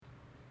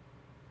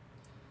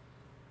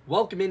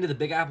Welcome into the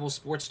Big Apple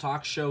Sports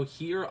Talk Show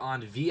here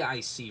on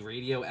VIC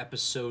Radio,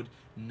 episode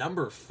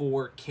number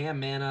 4. Cam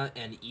Manna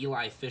and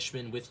Eli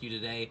Fishman with you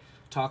today,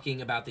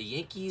 talking about the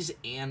Yankees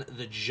and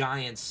the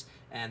Giants.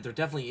 And there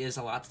definitely is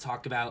a lot to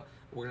talk about.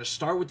 We're going to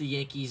start with the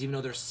Yankees, even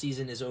though their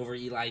season is over.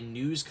 Eli,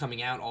 news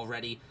coming out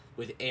already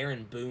with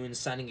Aaron Boone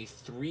signing a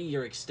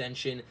 3-year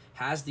extension,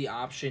 has the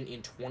option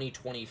in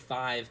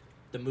 2025.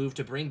 The move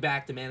to bring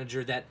back the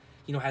manager that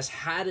has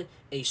had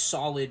a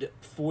solid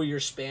 4-year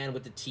span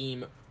with the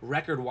team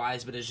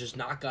record-wise, but has just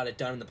not got it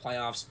done in the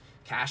playoffs.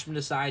 Cashman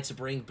decides to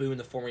bring Boone,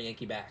 the former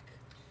Yankee, back.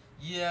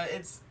 Yeah,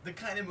 it's the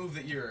kind of move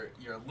that you're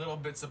a little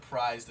bit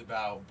surprised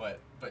about, but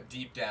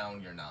deep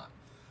down you're not.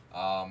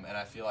 And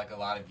I feel like a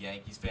lot of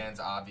Yankees fans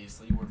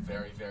obviously were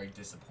very, very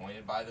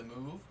disappointed by the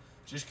move,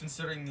 just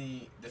considering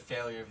the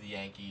failure of the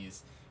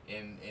Yankees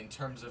in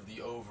terms of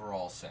the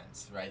overall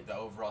sense, right? The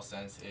overall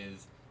sense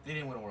is they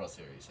didn't win a World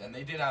Series, and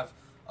they did have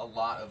a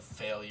lot of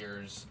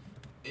failures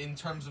in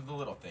terms of the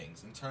little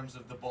things, in terms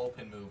of the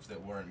bullpen moves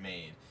that weren't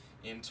made,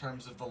 in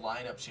terms of the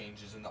lineup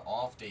changes and the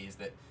off days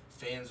that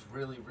fans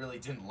really, really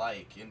didn't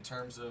like, in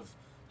terms of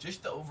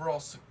just the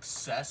overall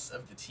success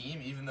of the team,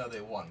 even though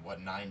they won,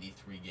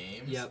 93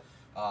 games? Yep.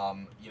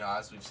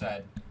 As we've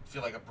said, I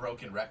feel like a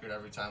broken record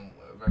every time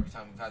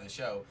we've had the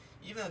show.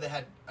 Even though they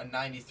had a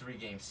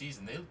 93-game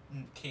season, they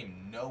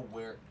came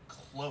nowhere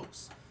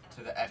close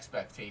to the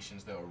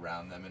expectations that were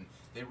around them, and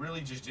they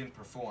really just didn't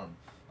perform.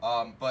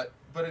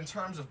 But in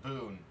terms of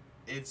Boone,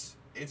 it's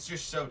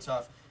just so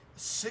tough.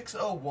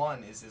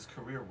 601 is his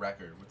career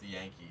record with the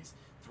Yankees,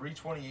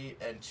 328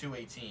 and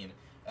 218,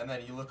 and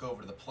then you look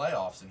over to the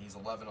playoffs and he's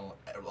 11 and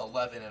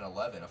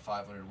 11, a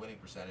 500 winning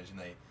percentage, and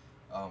they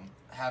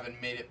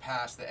haven't made it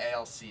past the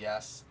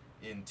ALCS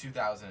in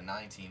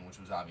 2019, which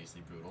was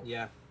obviously brutal.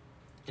 Yeah,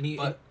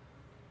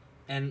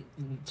 and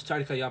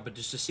sorry to cut you off, but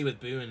just to see with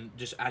Boone,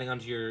 just adding on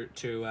to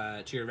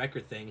your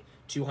record thing,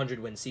 200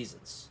 win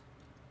seasons.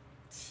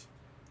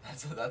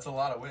 That's a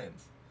lot of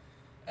wins,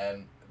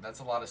 and that's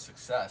a lot of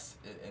success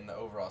in the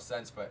overall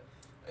sense. But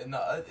in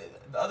the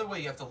other way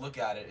you have to look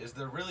at it is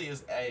there really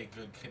is a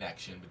good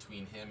connection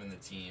between him and the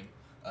team,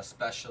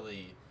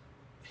 especially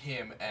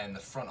him and the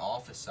front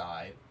office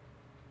side.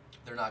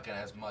 They're not going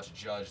to as much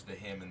judge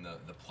him and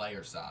the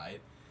player side,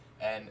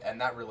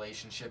 and that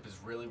relationship is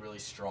really, really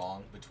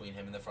strong between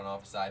him and the front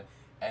office side.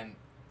 And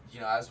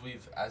as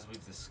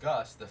we've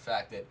discussed, the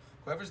fact that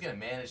whoever's going to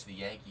manage the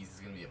Yankees is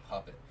going to be a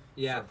puppet.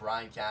 Yeah. For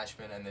Brian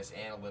Cashman and this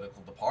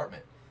analytical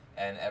department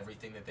and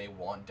everything that they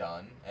want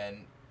done. And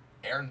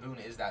Aaron Boone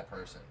is that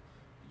person.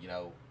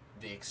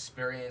 The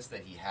experience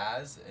that he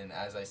has, and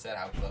as I said,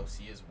 how close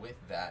he is with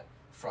that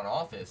front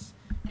office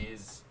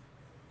it's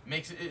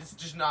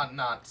just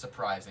not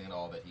surprising at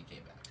all that he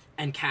came back.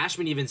 And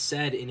Cashman even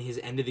said in his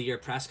end of the year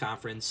press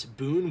conference,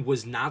 Boone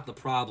was not the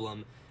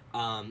problem.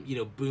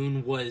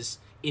 Boone was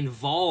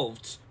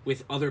involved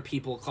with other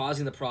people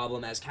causing the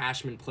problem, as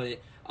Cashman put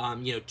it.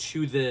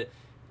 To the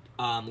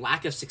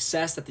lack of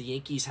success that the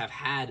Yankees have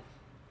had.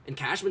 And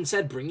Cashman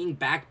said bringing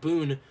back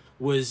Boone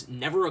was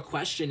never a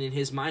question in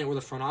his mind or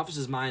the front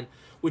office's mind,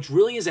 which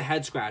really is a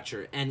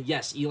head-scratcher. And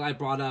yes, Eli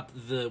brought up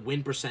the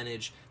win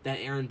percentage that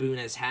Aaron Boone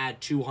has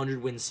had,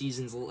 200-win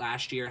seasons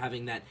last year,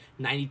 having that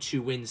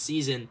 92-win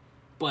season.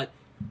 But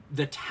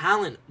the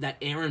talent that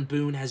Aaron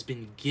Boone has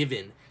been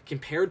given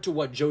compared to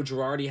what Joe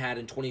Girardi had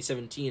in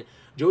 2017.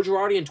 Joe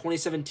Girardi in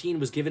 2017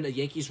 was given a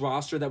Yankees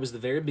roster that was the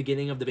very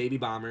beginning of the Baby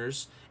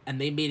Bombers, and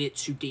they made it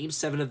to Game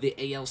 7 of the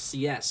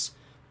ALCS.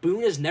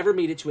 Boone has never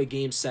made it to a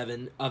Game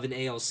 7 of an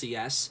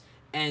ALCS,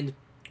 and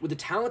with the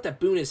talent that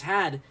Boone has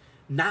had,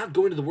 not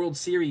going to the World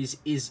Series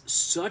is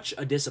such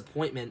a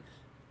disappointment.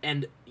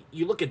 And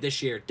you look at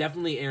this year,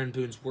 definitely Aaron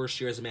Boone's worst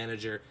year as a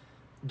manager.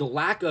 The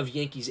lack of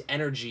Yankees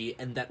energy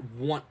and that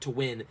want to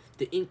win,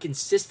 the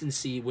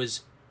inconsistency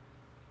was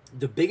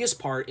the biggest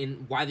part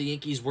in why the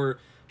Yankees were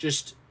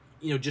just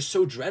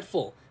so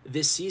dreadful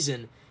this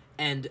season.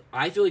 And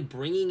I feel like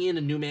bringing in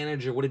a new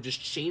manager would have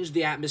just changed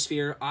the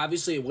atmosphere.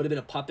 Obviously, it would have been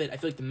a puppet. I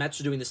feel like the Mets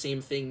are doing the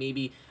same thing,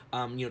 maybe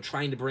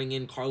trying to bring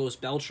in Carlos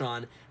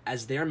Beltran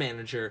as their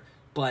manager.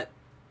 But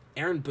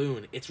Aaron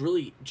Boone, it's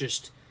really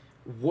just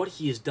what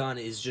he has done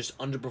is just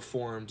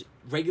underperformed.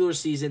 Regular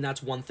season,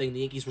 that's one thing.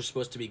 The Yankees were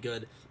supposed to be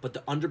good. But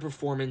the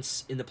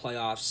underperformance in the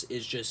playoffs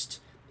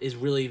is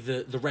really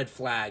the red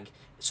flag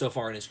so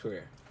far in his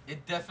career.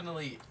 It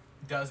definitely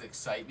does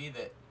excite me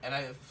and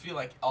I feel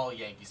like all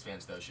Yankees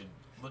fans, though, should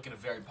look in a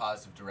very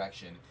positive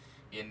direction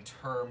in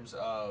terms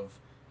of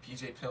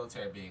P.J.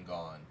 Pilitare being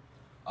gone.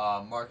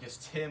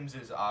 Marcus Timms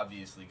is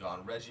obviously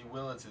gone. Reggie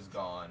Willits is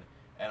gone.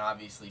 And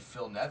obviously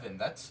Phil Nevin.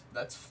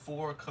 That's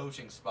 4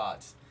 coaching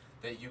spots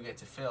that you get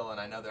to fill.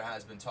 And I know there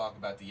has been talk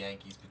about the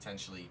Yankees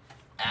potentially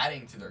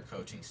adding to their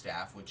coaching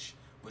staff, which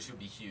would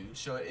be huge.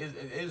 So it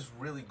is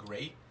really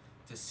great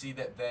to see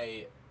that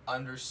they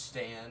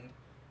understand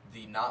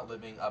the not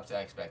living up to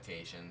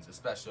expectations,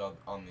 especially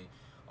on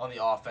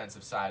the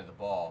offensive side of the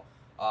ball.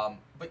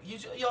 But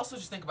you also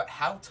just think about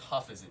how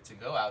tough is it to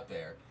go out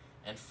there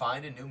and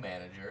find a new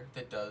manager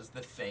that does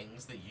the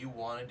things that you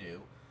want to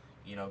do.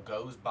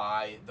 goes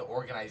by the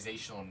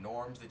organizational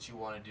norms that you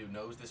want to do,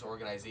 knows this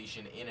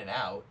organization in and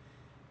out,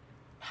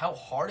 how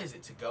hard is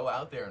it to go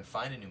out there and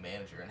find a new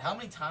manager? And how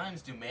many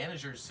times do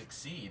managers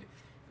succeed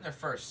in their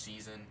first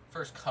season,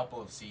 first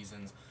couple of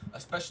seasons,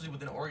 especially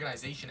with an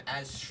organization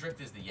as strict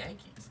as the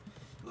Yankees?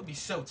 It would be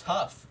so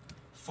tough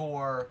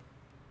for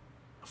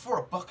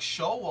a Buck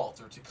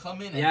Showalter to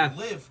come in and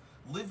live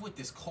with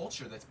this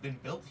culture that's been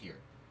built here,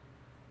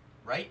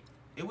 right?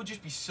 It would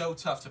just be so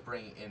tough to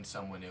bring in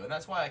someone new, and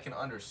that's why I can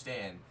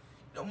understand.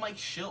 Mike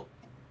Schilt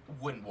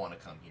wouldn't want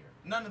to come here.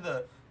 None of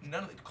the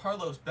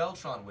Carlos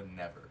Beltran would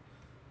never.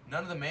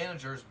 None of the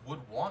managers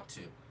would want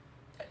to.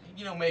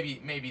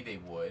 Maybe they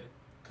would,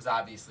 because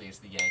obviously it's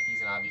the Yankees,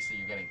 and obviously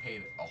you're getting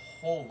paid a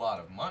whole lot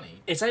of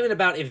money. It's not even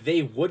about if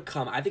they would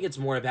come. I think it's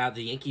more about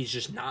the Yankees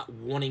just not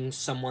wanting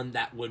someone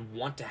that would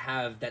want to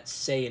have that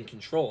say and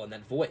control and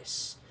that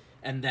voice,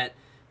 and that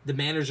the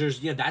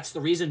managers, that's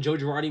the reason Joe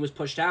Girardi was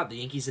pushed out. The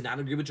Yankees did not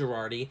agree with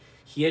Girardi.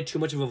 He had too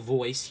much of a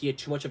voice. He had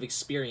too much of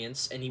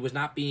experience, and he was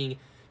not being,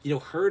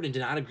 heard, and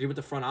did not agree with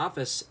the front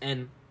office.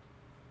 And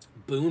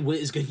Boone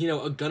is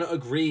gonna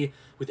agree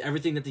with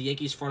everything that the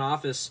Yankees front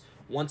office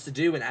wants to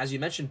do. And as you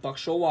mentioned, Buck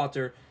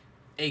Showalter,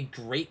 a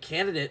great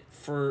candidate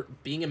for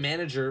being a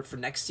manager for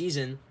next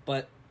season.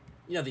 But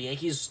the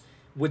Yankees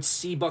would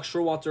see Buck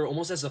Showalter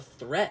almost as a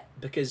threat,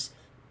 because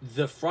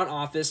the front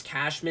office,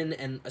 Cashman,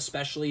 and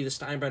especially the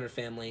Steinbrenner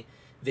family,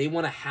 they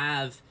want to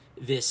have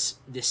this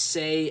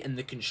say and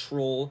the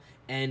control.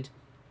 And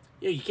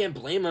you can't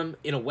blame them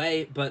in a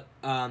way, but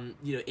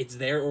it's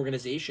their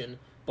organization.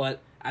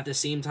 But at the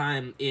same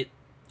time, it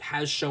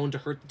has shown to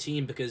hurt the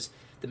team, because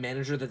the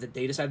manager that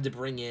they decided to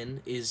bring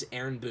in is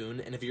Aaron Boone,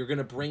 and if you're going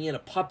to bring in a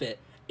puppet,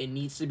 it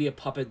needs to be a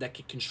puppet that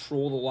can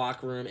control the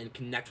locker room and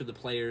connect with the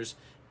players,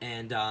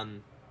 and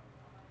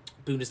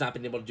Boone has not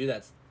been able to do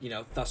that,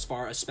 thus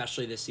far,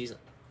 especially this season.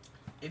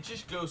 It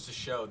just goes to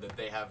show that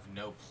they have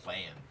no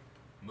plan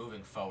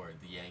moving forward,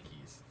 the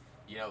Yankees.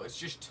 It's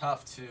just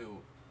tough to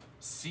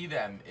see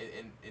them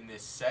in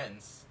this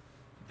sense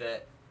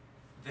that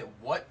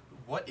what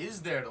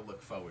is there to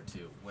look forward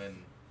to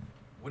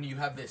when you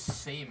have this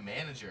same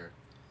manager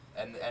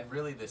and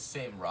really this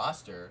same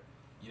roster,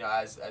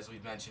 as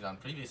we've mentioned on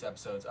previous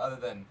episodes, other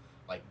than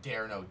like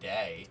Darren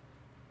O'Day,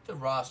 the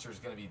roster is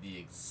going to be the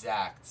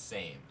exact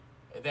same.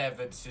 They have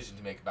the decision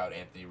to make about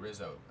Anthony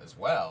Rizzo as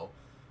well,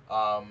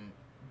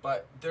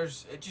 but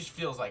it just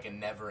feels like a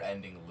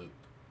never-ending loop.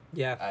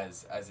 Yeah.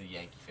 As a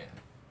Yankee fan.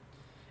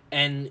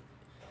 And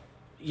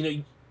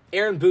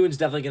Aaron Boone's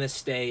definitely going to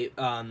stay,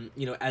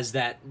 as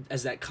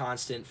that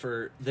constant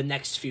for the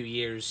next few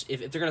years.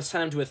 If they're going to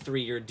sign him to a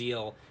 3-year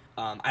deal,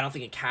 I don't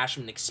think a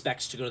Cashman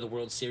expects to go to the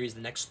World Series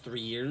the next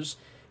 3 years.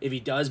 If he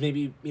does,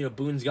 maybe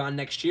Boone's gone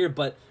next year.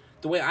 But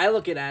the way I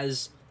look at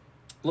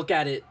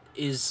it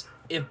is,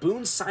 if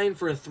Boone signed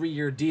for a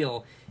 3-year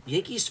deal,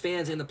 Yankees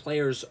fans and the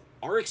players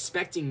are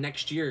expecting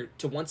next year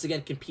to once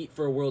again compete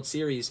for a World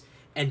Series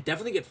and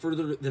definitely get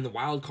further than the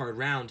wild card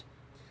round.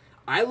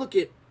 I look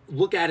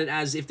at it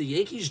as, if the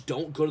Yankees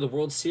don't go to the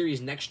World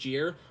Series next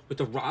year with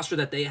the roster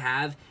that they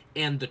have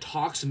and the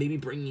talks of maybe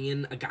bringing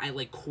in a guy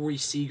like Corey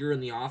Seager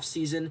in the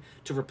offseason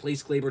to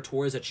replace Gleyber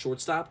Torres at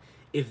shortstop,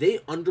 if they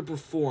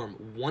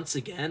underperform once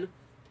again,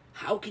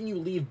 how can you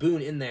leave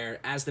Boone in there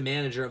as the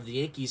manager of the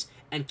Yankees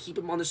and keep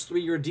him on this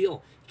 3-year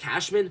deal?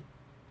 Cashman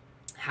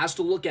has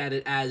to look at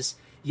it as,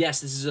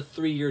 yes, this is a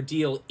 3-year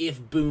deal if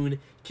Boone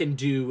can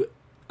do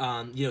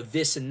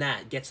this and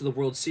that, get to the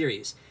World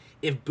Series.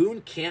 If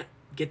Boone can't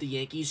get the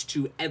Yankees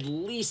to at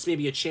least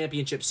maybe a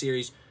championship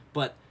series,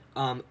 but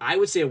I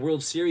would say a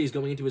World Series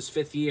going into his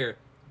 5th year,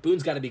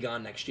 Boone's got to be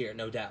gone next year,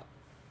 no doubt.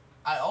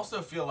 I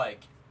also feel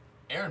like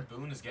Aaron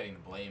Boone is getting the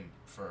blame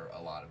for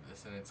a lot of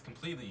this, and it's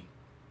completely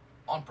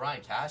on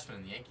Brian Cashman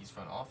and the Yankees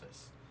front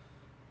office.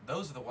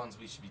 Those are the ones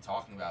we should be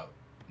talking about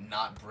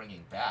not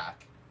bringing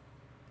back.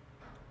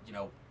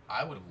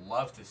 I would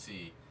love to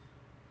see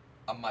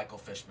a Michael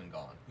Fishman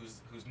gone,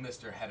 who's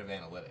Mr. Head of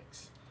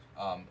Analytics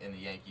in the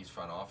Yankees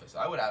front office.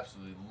 I would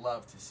absolutely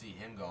love to see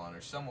him gone,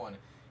 or someone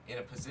in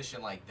a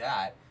position like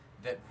that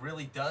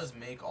really does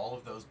make all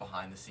of those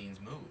behind-the-scenes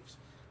moves.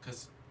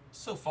 Because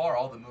so far,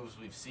 all the moves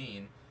we've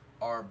seen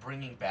are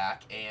bringing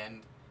back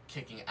and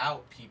kicking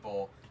out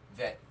people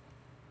that,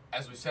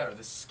 as we said, are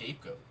the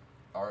scapegoat.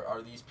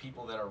 Are these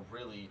people that are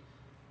really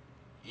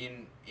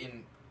in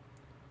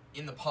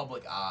the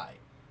public eye,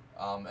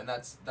 and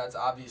that's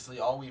obviously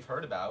all we've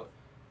heard about.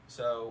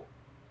 So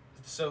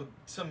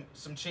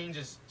some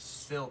changes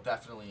still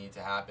definitely need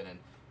to happen,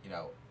 and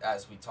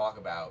as we talk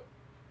about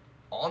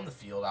on the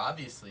field,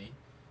 obviously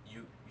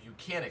you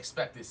can't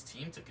expect this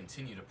team to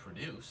continue to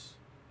produce.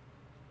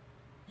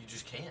 You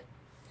just can't.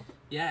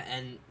 Yeah,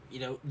 and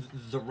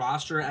the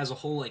roster as a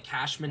whole, like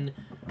Cashman,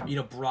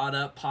 brought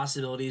up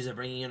possibilities of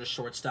bringing in a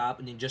shortstop,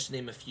 and just to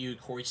name a few: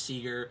 Corey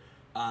Seager,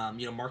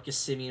 Marcus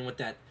Semien with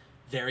that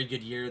very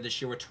good year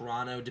this year with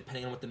Toronto,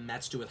 depending on what the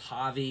Mets do with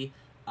Javi,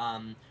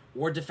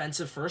 or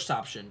defensive first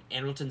option,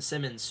 Andrelton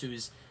Simmons,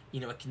 who's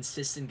a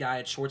consistent guy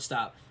at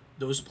shortstop.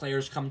 Those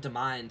players come to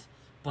mind.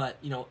 But,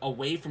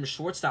 away from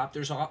shortstop,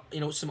 there's,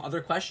 some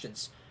other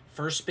questions.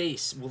 First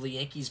base, will the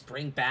Yankees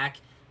bring back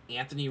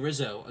Anthony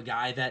Rizzo, a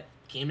guy that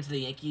came into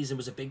the Yankees and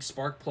was a big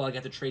spark plug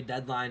at the trade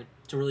deadline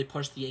to really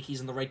push the Yankees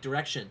in the right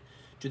direction?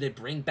 Do they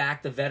bring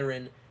back the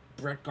veteran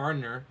Brett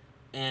Gardner?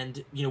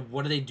 And,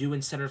 what do they do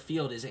in center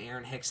field? Is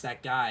Aaron Hicks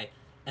that guy?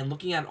 And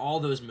looking at all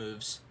those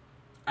moves,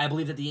 I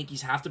believe that the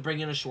Yankees have to bring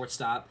in a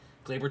shortstop.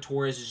 Gleyber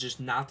Torres is just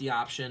not the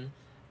option.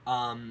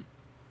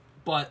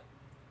 But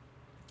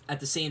at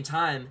the same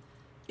time,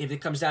 if it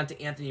comes down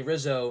to Anthony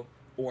Rizzo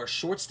or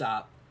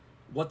shortstop,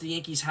 what the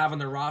Yankees have on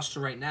their roster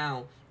right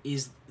now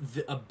is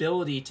the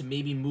ability to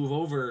maybe move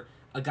over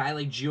a guy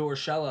like Gio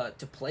Urshela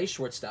to play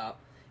shortstop,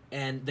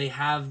 and they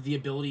have the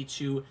ability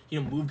to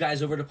move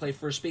guys over to play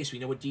first base. We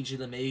know what DJ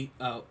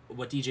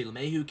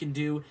LeMahieu can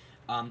do.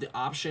 The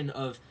option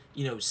of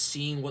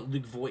seeing what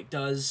Luke Voigt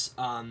does,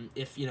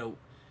 if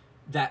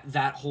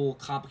that whole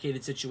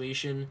complicated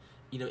situation.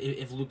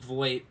 If Luke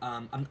Voigt,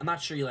 I'm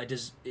not sure Eli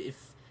does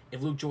if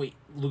Luke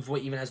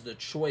Voigt even has the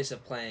choice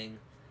of playing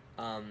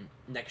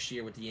next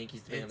year with the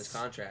Yankees depending on his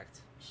contract.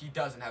 He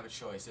doesn't have a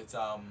choice. It's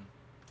why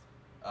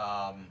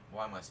am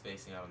I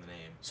spacing out on the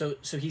name?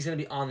 So he's gonna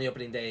be on the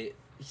opening day.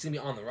 He's gonna be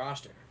on the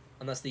roster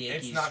unless the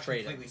Yankees it's not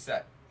trade him. completely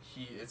set.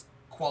 It's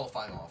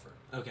qualifying offer.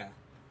 Okay.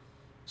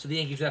 So the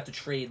Yankees would have to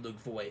trade Luke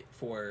Voigt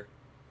for.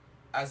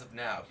 As of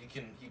now, he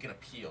can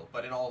appeal,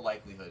 but in all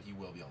likelihood, he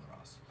will be on the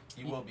roster.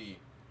 He will be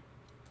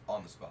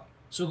on the spot.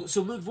 So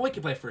Luke Voigt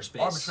can play first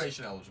base.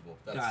 Arbitration eligible.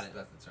 That's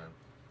the term.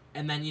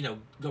 And then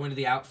going to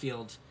the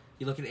outfield,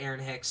 you look at Aaron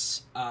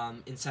Hicks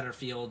in center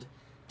field,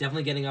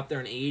 definitely getting up there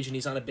in age, and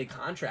he's on a big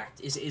contract.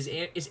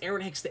 Is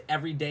Aaron Hicks the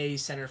everyday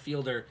center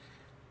fielder?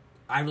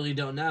 I really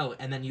don't know.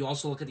 And then you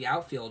also look at the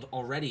outfield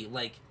already.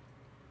 Like,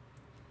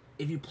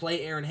 if you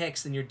play Aaron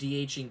Hicks, then you're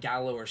DHing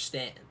Gallo or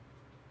Stanton.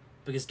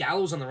 Because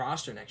Gallo's on the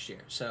roster next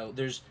year. So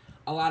there's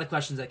a lot of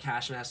questions that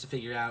Cashman has to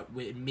figure out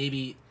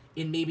maybe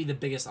the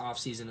biggest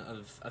offseason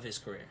of his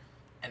career.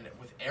 And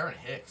with Aaron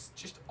Hicks,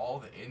 just all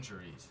the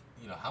injuries,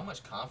 how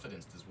much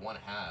confidence does one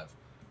have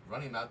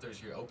running him out there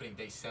as your opening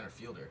day center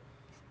fielder?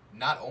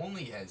 Not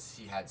only has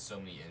he had so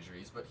many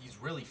injuries, but he's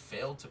really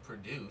failed to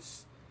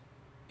produce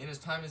in his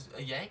time as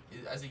a Yankee.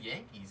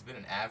 He's been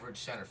an average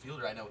center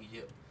fielder. I know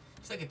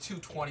he's like a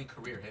 220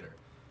 career hitter.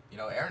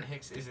 Aaron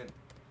Hicks isn't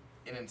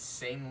an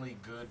insanely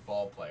good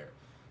ball player.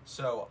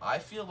 So I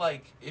feel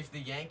like if the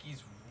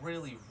Yankees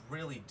really,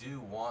 really do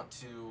want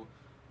to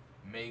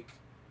make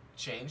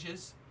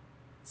changes,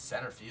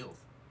 center field.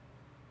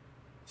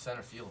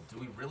 Do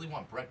we really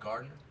want Brett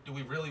Gardner? Do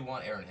we really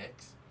want Aaron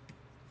Hicks?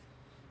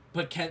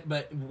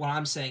 But what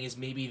I'm saying is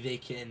maybe they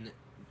can,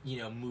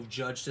 move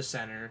Judge to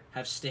center,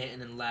 have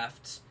Stanton in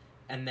left,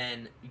 and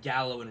then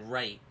Gallo in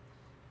right.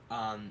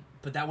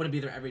 But that wouldn't be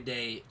their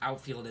everyday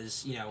outfield.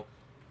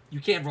 You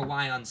can't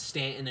rely on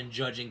Stanton and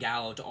Judge and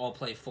Gallo to all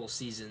play full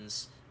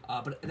seasons.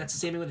 But that's the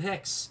same thing with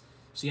Hicks.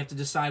 So you have to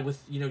decide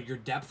with your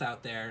depth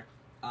out there.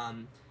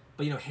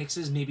 But Hicks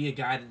is maybe a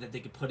guy that they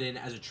could put in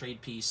as a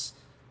trade piece.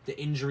 The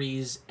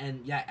injuries,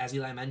 and yeah, as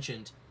Eli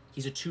mentioned,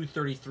 he's a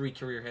 233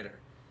 career hitter.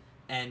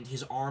 And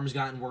his arm's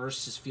gotten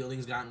worse, his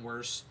fielding's gotten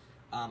worse.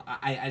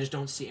 I just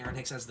don't see Aaron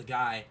Hicks as the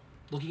guy.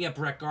 Looking at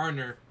Brett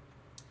Gardner,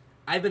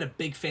 I've been a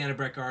big fan of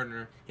Brett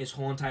Gardner his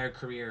whole entire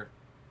career.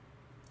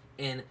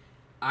 And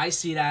I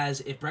see it as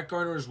if Brett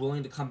Gardner is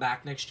willing to come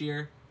back next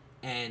year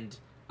and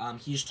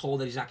he's told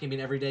that he's not going to be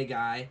an everyday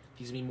guy,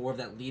 he's going to be more of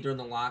that leader in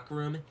the locker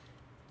room,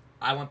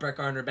 I want Brett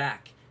Gardner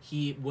back.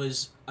 He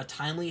was a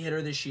timely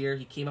hitter this year.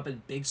 He came up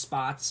in big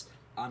spots.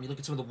 You look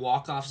at some of the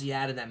walk-offs he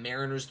had in that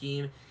Mariners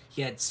game.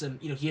 He had some,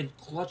 he had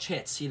clutch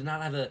hits. He did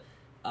not have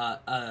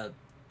a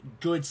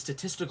good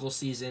statistical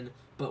season,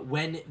 but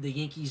when the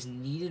Yankees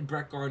needed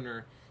Brett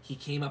Gardner, he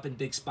came up in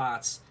big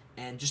spots.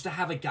 And just to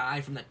have a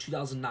guy from that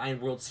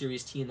 2009 World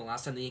Series team, the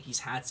last time the Yankees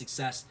had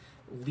success,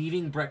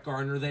 leaving Brett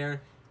Gardner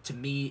there, to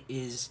me,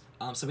 is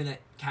something that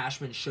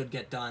Cashman should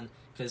get done,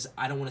 because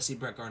I don't want to see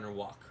Brett Gardner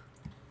walk.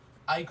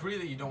 I agree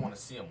that you don't want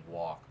to see him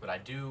walk, but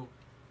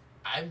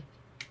I'm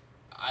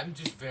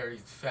just very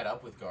fed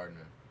up with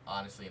Gardner,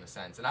 honestly, in a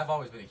sense. And I've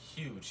always been a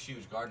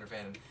huge Gardner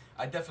fan, and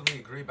I definitely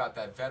agree about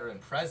that veteran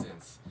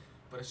presence,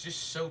 but it's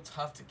just so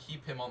tough to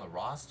keep him on the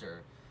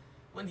roster.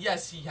 When,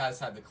 yes, he has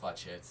had the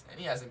clutch hits, and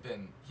he hasn't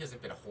been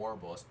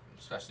horrible,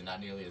 especially not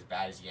nearly as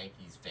bad as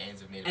Yankees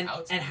fans have made him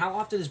out to. And how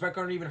often is Brett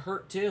Gardner even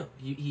hurt, too?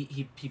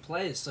 He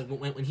plays. Like,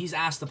 when he's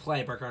asked to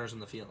play, Brett Gardner's on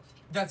the field.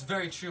 That's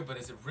very true, but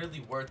is it really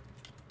worth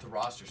the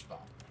roster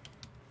spot?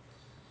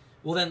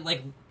 Well,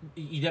 then,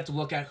 you'd have to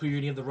look at who you're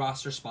going to give the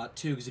roster spot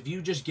to, because if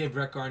you just give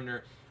Brett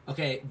Gardner,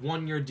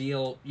 1-year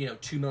deal,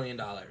 $2 million,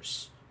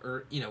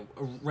 or,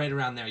 right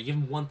around there, you give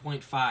him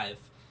 1.5,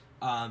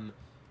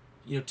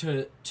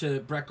 to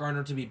Brett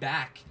Gardner to be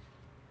back,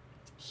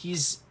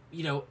 he's,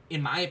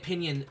 in my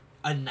opinion,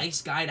 a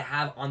nice guy to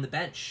have on the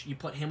bench. You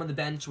put him on the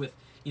bench with,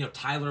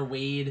 Tyler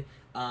Wade,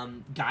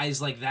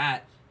 guys like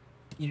that.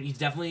 He's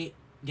definitely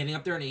getting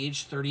up there in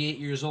age, 38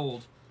 years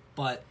old,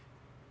 but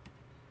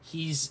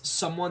He's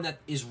someone that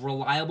is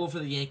reliable for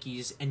the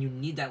Yankees, and you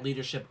need that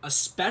leadership,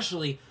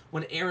 especially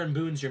when Aaron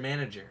Boone's your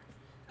manager.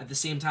 At the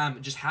same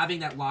time, just having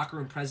that locker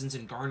room presence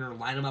in Garner,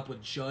 line him up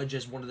with Judge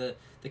as one of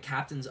the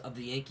captains of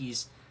the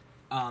Yankees,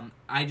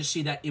 I just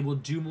see that it will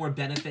do more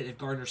benefit if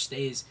Gardner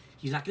stays.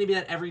 He's not going to be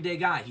that everyday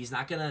guy. He's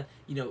not going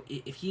to,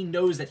 if he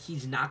knows that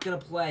he's not going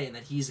to play and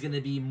that he's going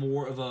to be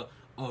more of a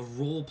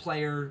role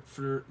player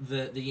for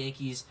the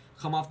Yankees,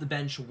 come off the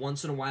bench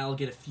once in a while,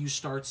 get a few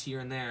starts here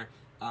and there,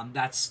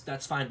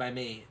 that's fine by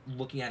me,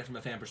 looking at it from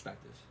a fan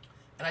perspective.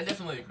 And I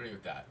definitely agree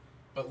with that.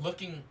 But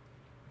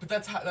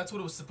that's what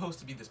it was supposed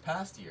to be this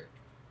past year.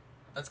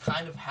 That's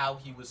kind of how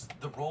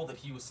the role that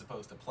he was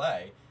supposed to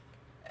play.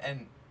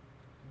 And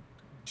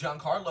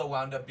Giancarlo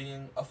wound up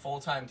being a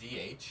full-time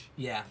DH.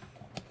 Yeah.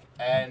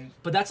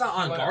 But that's not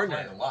on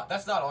Gardner.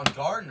 That's not on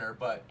Gardner,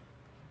 but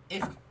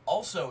if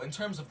also in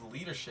terms of the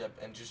leadership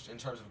and just in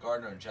terms of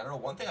Gardner in general,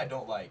 one thing I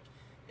don't like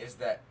is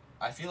that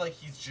I feel like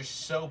he's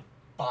just so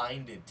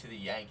binded to the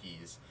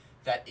Yankees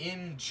that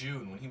in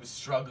June, when he was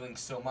struggling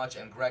so much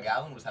and Greg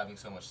Allen was having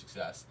so much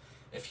success,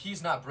 if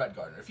he's not Brett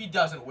Gardner, if he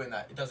doesn't win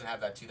that, it doesn't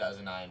have that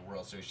 2009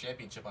 World Series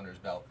championship under his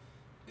belt,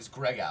 is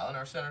Greg Allen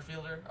our center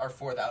fielder, our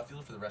fourth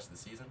outfielder for the rest of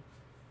the season?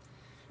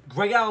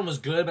 Greg Allen was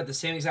good, but at the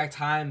same exact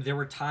time, there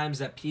were times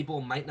that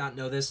people might not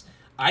know this.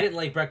 I didn't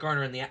like Brett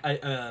Gardner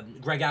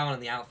and Greg Allen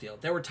in the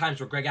outfield. There were times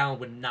where Greg Allen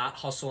would not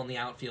hustle in the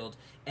outfield,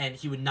 and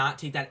he would not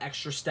take that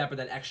extra step or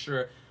that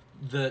extra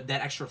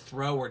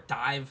throw or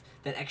dive,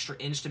 that extra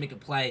inch to make a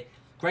play.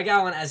 Greg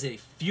Allen as a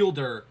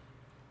fielder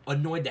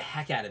annoyed the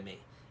heck out of me,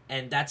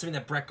 and that's something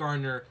that Brett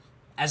Gardner,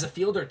 as a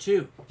fielder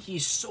too,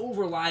 he's so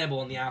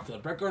reliable in the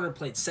outfield. Brett Gardner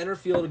played center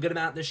field a good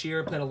amount this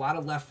year, played a lot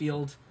of left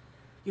field.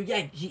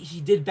 Yeah,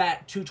 he did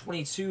bat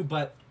 .222,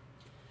 but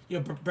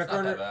Brett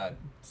Gardner. Not that bad.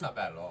 It's not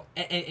bad at all.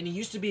 And he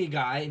used to be a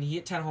guy, and he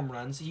hit 10 home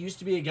runs. He used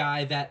to be a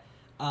guy that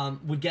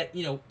would get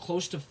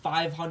close to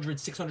 500,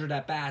 600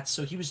 at bats.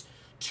 So he was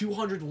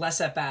 200 less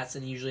at bats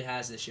than he usually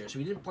has this year. So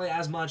he didn't play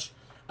as much.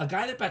 A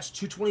guy that bats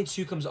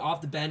 .222 comes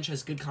off the bench,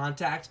 has good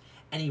contact,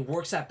 and he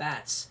works at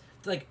bats.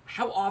 Like,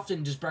 how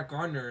often does Brett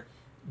Gardner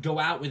go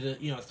out with a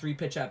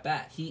 3-pitch at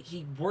bat?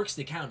 He works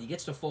the count. He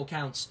gets to full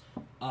counts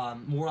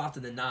more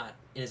often than not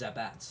in his at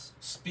bats.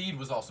 Speed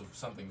was also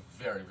something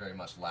very, very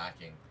much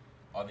lacking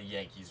on the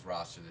Yankees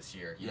roster this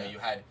year. You know, you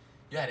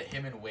had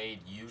him and Wade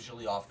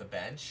usually off the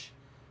bench.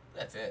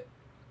 That's it.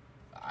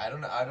 I don't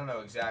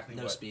know exactly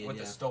what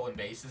the stolen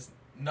bases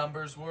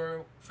numbers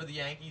were for the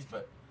Yankees,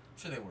 but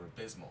I'm sure they were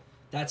abysmal.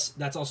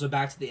 That's also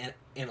back to the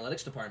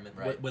analytics department.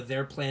 Right. What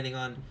they're planning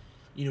on,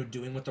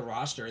 doing with the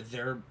roster.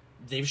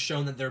 They've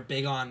shown that they're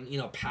big on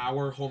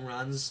power, home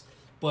runs,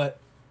 but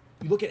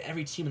you look at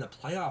every team in the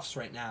playoffs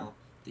right now.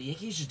 The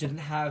Yankees just didn't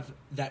have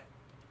that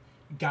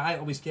guy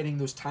always getting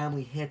those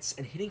timely hits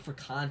and hitting for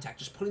contact,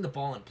 just putting the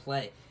ball in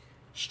play.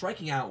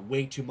 Striking out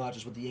way too much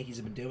is what the Yankees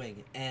have been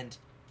doing. And,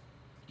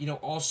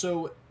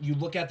 also you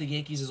look at the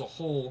Yankees as a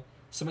whole,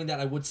 something that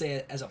I would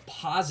say as a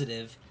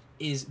positive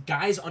is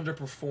guys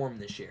underperformed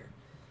this year.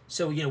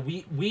 So,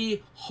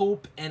 we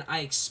hope and I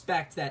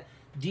expect that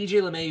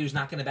DJ LeMahieu is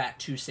not going to bat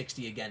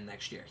 .260 again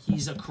next year.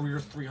 He's a career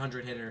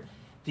 .300 hitter.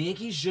 The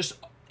Yankees just,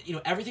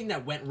 everything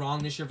that went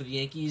wrong this year for the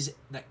Yankees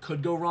that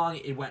could go wrong,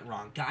 it went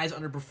wrong. Guys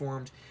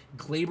underperformed.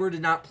 Gleyber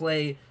did not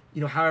play,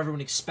 how everyone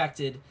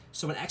expected.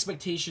 So when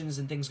expectations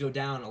and things go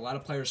down, a lot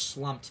of players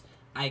slumped.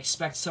 I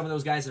expect some of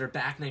those guys that are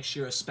back next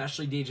year,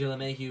 especially DJ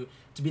LeMahieu,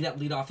 to be that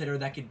leadoff hitter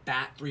that could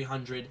bat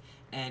 .300.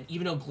 And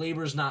even though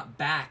Gleyber's not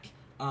back,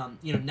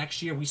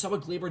 next year, we saw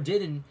what Gleyber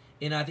did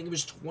in I think it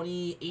was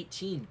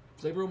 2018.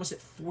 Gleyber almost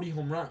hit 40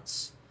 home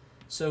runs.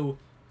 So,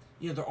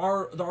 there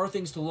are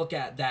things to look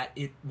at that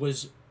it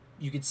was,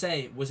 you could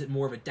say, was it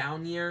more of a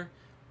down year?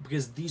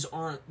 Because these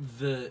aren't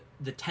the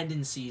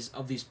tendencies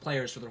of these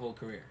players for their whole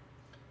career.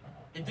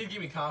 It did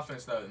give me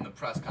confidence, though, in the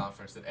press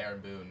conference that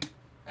Aaron Boone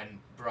and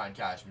Brian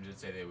Cashman did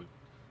say they would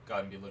go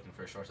out and be looking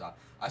for a shortstop.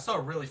 I saw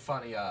a really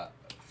funny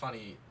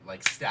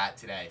stat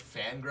today.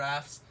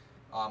 Fangraphs,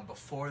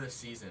 before the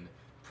season,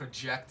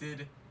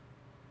 projected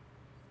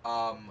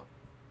Gleyber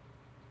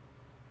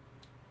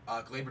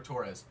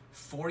Torres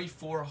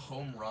 44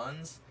 home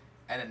runs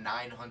and a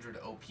 900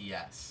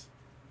 OPS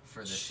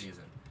for this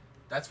season.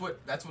 That's what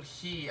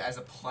he as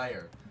a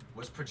player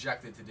was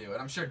projected to do,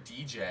 and I'm sure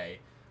DJ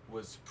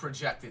was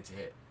projected to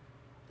hit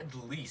at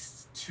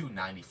least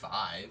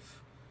 295,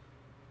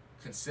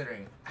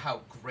 considering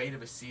how great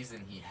of a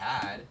season he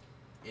had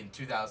in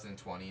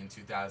 2020 and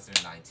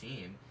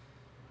 2019,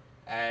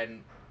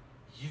 and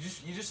you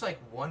just like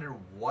wonder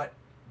what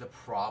the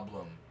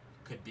problem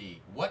could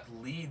be. What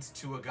leads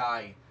to a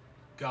guy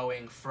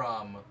going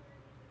from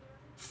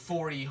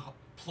 40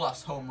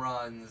 plus home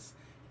runs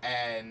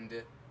and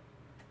a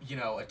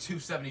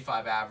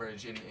 275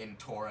 average in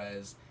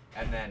Torres,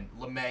 and then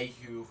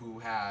LeMahieu, who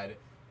had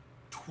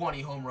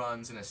 20 home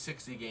runs in a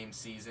 60-game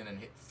season and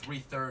hit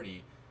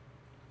 330,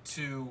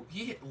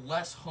 he hit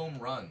less home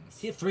runs.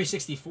 He hit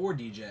 364,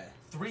 DJ.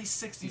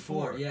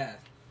 364? Yeah.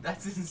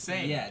 That's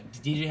insane. Yeah,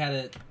 DJ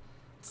had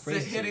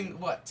Crazy hitting, season.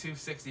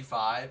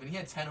 265, and he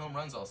had 10 home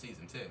runs all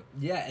season, too.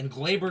 Yeah, and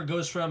Glaber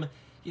goes from,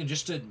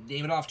 just to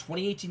name it off,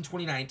 2018,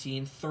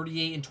 2019,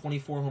 38 and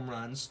 24 home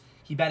runs.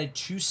 He batted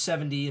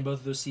 270 in both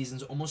of those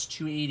seasons, almost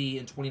 280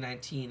 in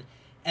 2019.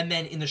 And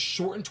then in the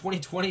shortened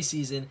 2020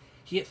 season,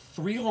 he hit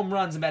 3 home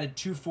runs and batted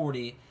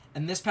 240.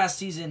 And this past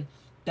season,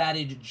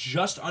 batted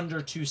just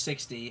under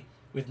 260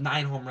 with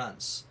 9 home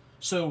runs.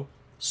 So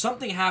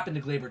something happened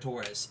to Glaber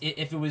Torres.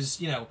 If it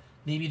was,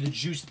 maybe the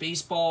juiced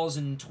baseballs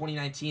in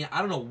 2019, I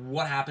don't know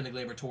what happened to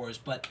Glaber Torres,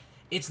 but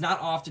it's not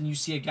often you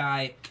see a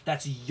guy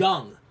that's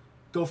young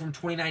go from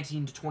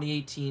 2019 to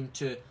 2018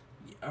 to,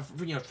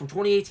 from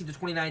 2018 to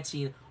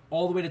 2019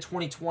 all the way to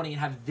 2020 and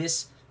have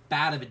this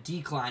bad of a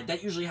decline.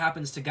 That usually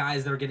happens to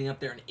guys that are getting up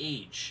there in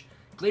age.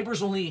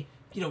 Glaber's only,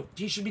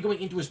 he should be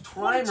going into his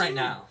prime 22. right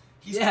now.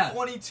 He's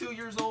 22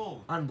 years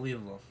old.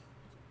 Unbelievable.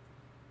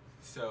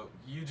 So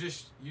you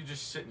just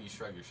sit and you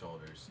shrug your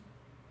shoulders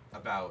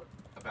about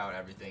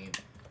everything. And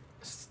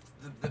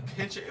the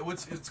pitch.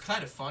 It's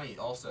kind of funny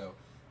also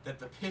that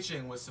the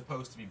pitching was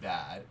supposed to be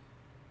bad,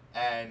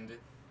 and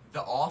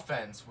the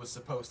offense was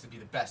supposed to be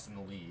the best in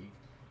the league,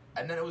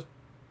 and then it was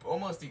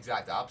almost the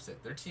exact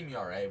opposite. Their team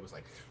ERA was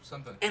like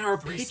something, and our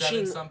 3.7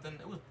 pitching something.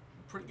 It was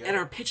pretty good. And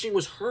our pitching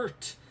was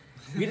hurt.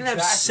 We didn't have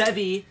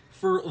Exactly. Sevy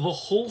for the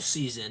whole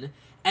season,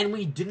 and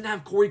we didn't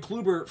have Corey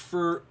Kluber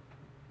for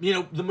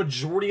the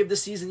majority of the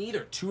season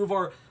either.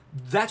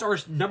 That's our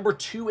number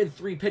 2 and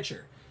 3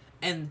 pitcher,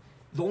 and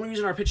the only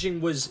reason our pitching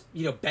was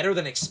better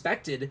than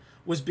expected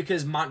was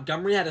because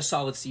Montgomery had a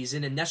solid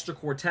season and Nestor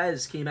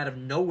Cortez came out of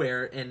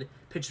nowhere and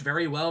pitched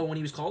very well when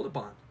he was called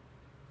upon.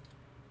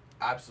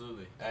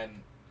 Absolutely,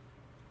 and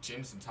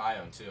Jameson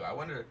Taillon too. I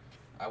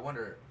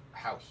wonder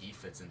how he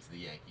fits into the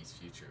Yankees'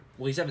 future.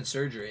 Well, he's having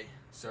surgery.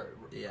 So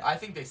Yeah. I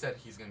think they said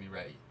he's going to be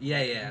ready.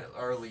 Yeah.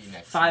 Early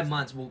next 5 season.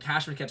 months. Well,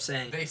 Cashman kept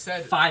saying They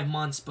said 5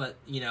 months, but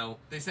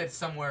They said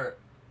somewhere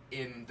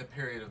in the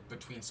period of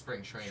between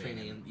spring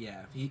training. and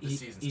yeah, the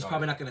season he's started.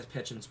 probably not going to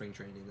pitch in spring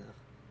training though.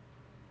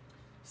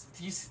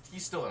 He's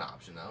still an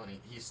option though, and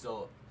he's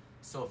still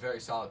a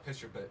very solid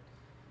pitcher. But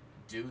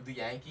do the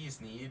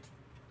Yankees need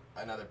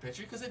another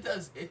pitcher? Because it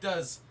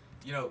does.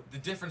 The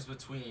difference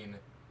between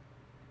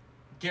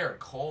Garrett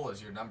Cole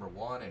as your number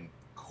 1 and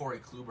Corey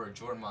Kluber or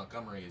Jordan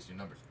Montgomery as your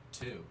number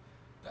 2.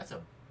 That's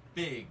a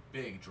big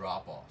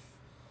drop off.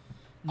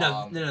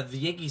 No. The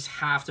Yankees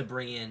have to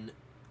bring in.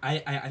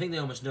 I think they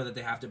almost know that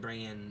they have to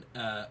bring in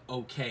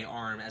OK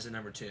Arm as a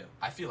number 2.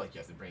 I feel like you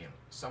have to bring in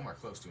somewhere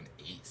close to an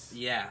ace.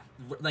 Yeah,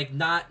 like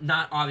not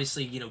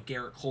obviously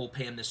Garrett Cole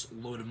paying this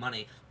load of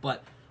money,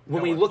 but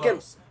when we Nowhere look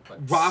close. at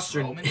But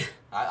roster, Stroman,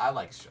 I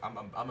like.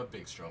 I'm a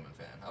big Stroman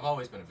fan. I've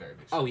always been a very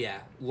big. Stroman oh yeah,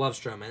 fan. love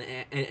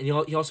Stroman, and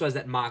he also has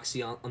that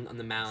moxie on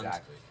the mound.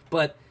 Exactly.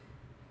 But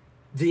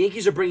the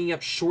Yankees are bringing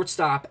up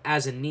shortstop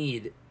as a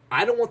need.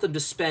 I don't want them to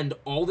spend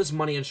all this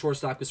money on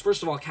shortstop because,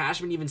 first of all,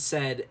 Cashman even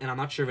said, and I'm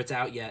not sure if it's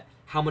out yet,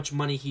 how much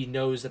money he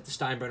knows that the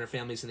Steinbrenner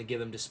family is going to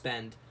give him to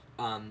spend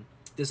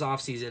this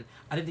offseason.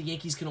 I think the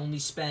Yankees can only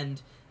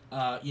spend,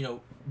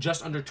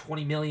 just under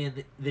 $20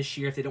 million this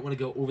year if they don't want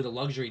to go over the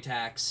luxury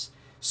tax.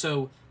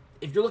 So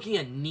if you're looking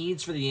at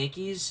needs for the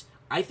Yankees,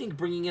 I think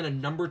bringing in a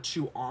number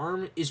 2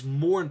 arm is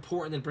more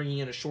important than bringing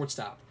in a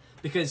shortstop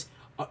because,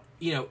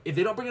 if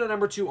they don't bring in a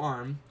number 2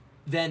 arm,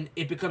 then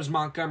it becomes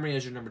Montgomery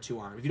as your number 2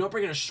 arm. If you don't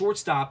bring in a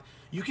shortstop,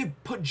 you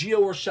could put Gio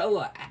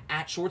Urshela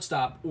at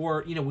shortstop,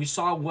 or we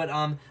saw what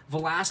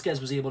Velasquez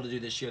was able to do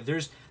this year.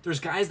 There's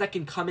guys that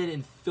can come in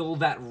and fill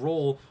that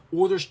role,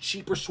 or there's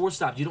cheaper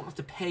shortstops. You don't have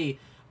to pay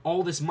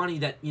all this money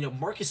that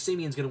Marcus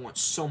Simeon's going to want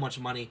so much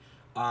money.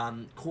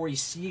 Corey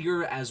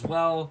Seager as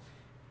well.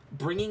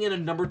 Bringing in a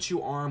number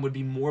 2 arm would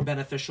be more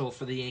beneficial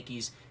for the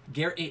Yankees.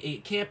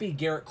 It can't be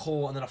Garrett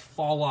Cole and then a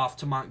fall off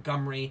to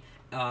Montgomery.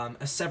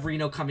 A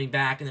Severino coming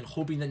back and then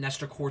hoping that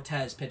Nestor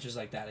Cortez pitches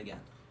like that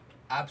again.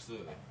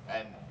 Absolutely.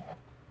 And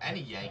any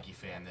Yankee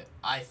fan that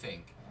I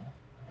think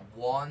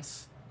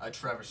wants a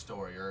Trevor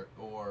Story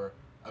or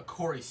a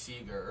Corey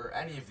Seager or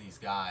any of these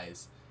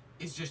guys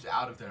is just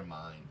out of their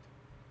mind,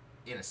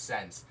 in a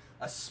sense.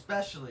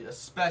 Especially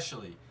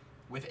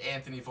with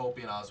Anthony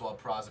Volpe and Oswald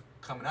Peraza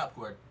coming up,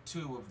 who are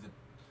 2 of the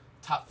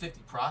top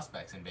 50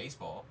 prospects in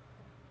baseball.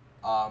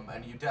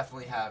 And you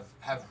definitely have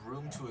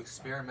room to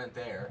experiment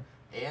there.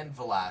 And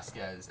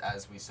Velasquez,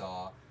 as we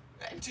saw,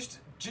 and just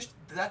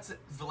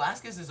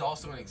Velasquez is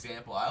also an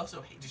example. I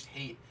also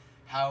hate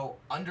how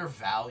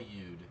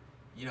undervalued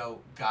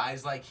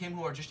guys like him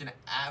who are just an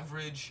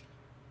average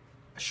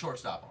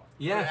shortstop are.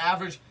 Yeah. An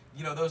average,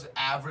 those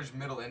average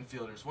middle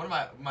infielders. One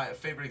of my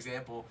favorite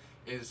example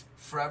is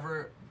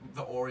forever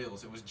the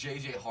Orioles. It was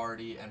J.J.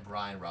 Hardy and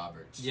Brian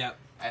Roberts. Yep.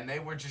 And they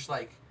were just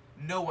like,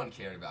 no one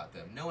cared about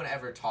them. No one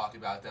ever talked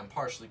about them,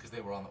 partially because they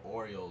were on the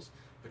Orioles.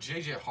 But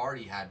J.J.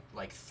 Hardy had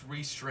like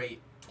 3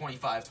 straight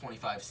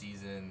 25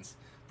 seasons.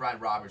 Brian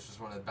Roberts was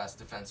one of the best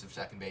defensive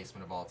second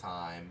basemen of all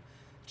time.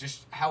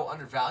 Just how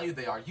undervalued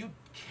they are. You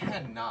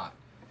cannot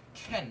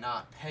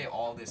pay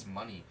all this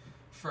money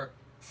for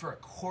a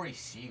Corey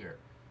Seager.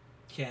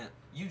 Can't.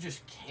 You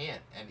just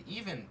can't. And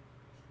even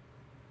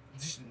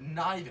just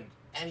not even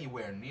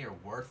anywhere near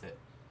worth it.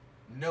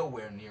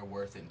 Nowhere near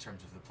worth it in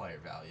terms of the player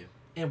value.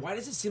 And why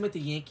does it seem like the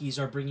Yankees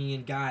are bringing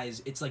in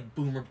guys, it's like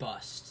boom or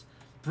bust?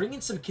 Bring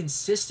in some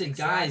consistent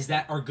guys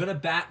that are going to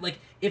bat. Like,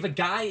 if a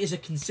guy is a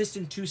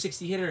consistent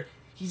 260 hitter,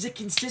 he's a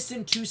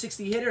consistent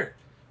 260 hitter.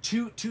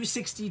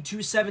 260,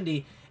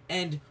 270.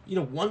 And,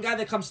 one guy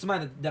that comes to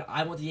mind that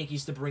I want the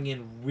Yankees to bring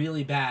in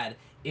really bad,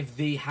 if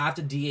they have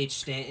to DH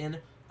Stanton,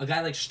 a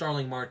guy like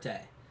Starling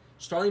Marte.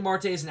 Starling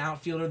Marte is an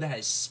outfielder that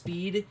has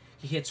speed.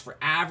 He hits for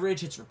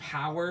average, hits for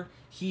power.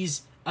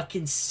 He's a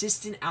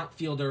consistent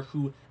outfielder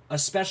who,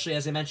 especially,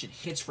 as I mentioned,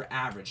 hits for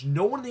average.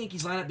 No one in the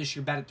Yankees lineup this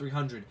year batted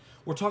 300.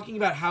 We're talking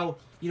about how,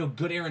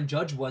 good Aaron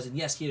Judge was, and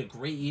yes, he had a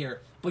great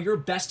year, but your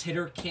best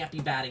hitter can't be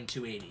batting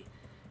 280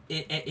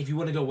 if you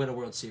want to go win a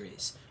World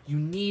Series. You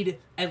need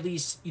at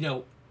least,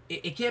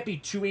 it can't be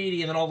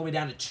 280 and then all the way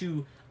down to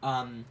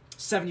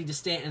 270 to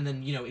Stanton,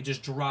 and then, it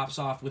just drops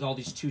off with all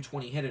these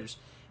 220 hitters.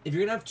 If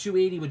you're going to have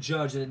 280 with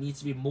Judge, then it needs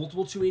to be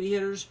multiple 280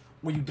 hitters,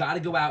 where you got to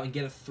go out and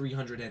get a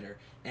 300 hitter.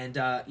 And,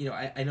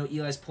 I know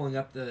Eli's pulling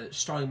up the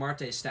Starling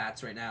Marte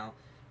stats right now.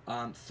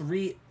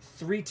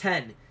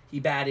 310 he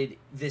batted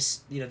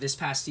this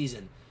past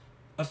season.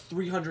 A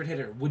 300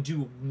 hitter would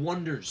do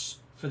wonders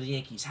for the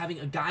Yankees. Having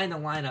a guy in the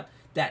lineup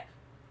that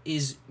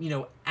is,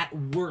 at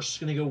worst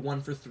going to go 1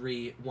 for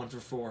 3, 1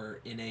 for 4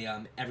 in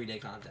a everyday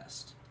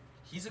contest.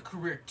 He's a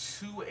career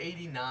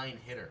 289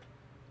 hitter.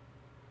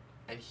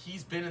 And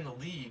he's been in the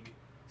league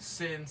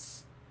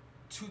since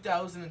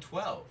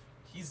 2012.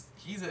 He's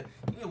a,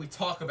 we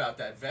talk about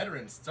that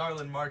veteran.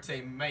 Starling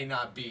Marte may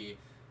not be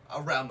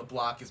around the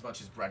block as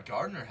much as Brett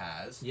Gardner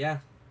has. Yeah.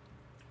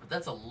 But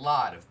that's a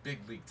lot of big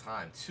league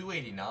time.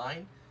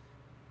 289.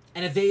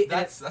 And if they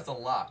that's a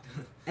lot.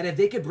 And if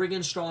they could bring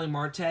in Starling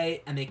Marte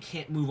and they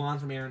can't move on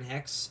from Aaron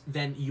Hicks,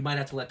 then you might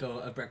have to let go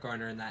of Brett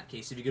Gardner in that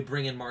case. If you could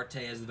bring in Marte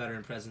as the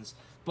veteran presence.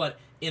 But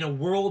in a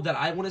world that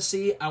I want to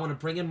see, I want to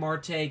bring in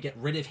Marte, get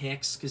rid of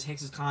Hicks, because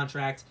Hicks'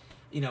 contract,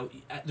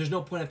 there's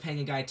no point of paying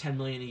a guy $10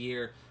 million a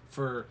year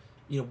for,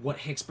 what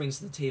Hicks brings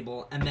to the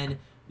table, and then,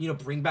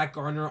 bring back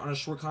Gardner on a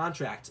short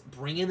contract.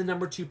 Bring in the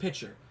number 2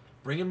 pitcher.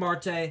 Bring in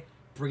Marte,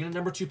 bring in a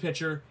number 2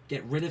 pitcher,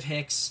 get rid of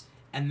Hicks,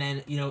 and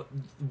then,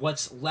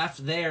 what's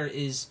left there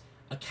is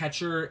a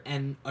catcher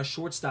and a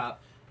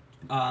shortstop.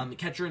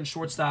 Catcher and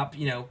shortstop,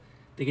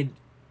 they could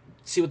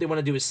see what they want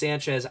to do with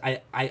Sanchez.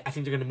 I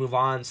think they're going to move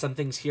on. Some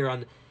things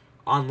here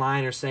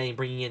online are saying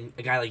bringing in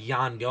a guy like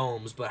Yan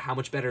Gomes, but how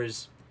much better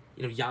is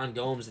Yan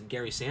Gomes than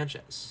Gary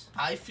Sanchez?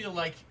 I feel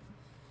like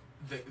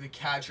the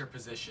catcher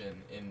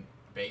position in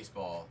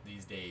baseball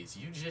these days,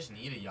 you just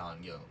need a Yan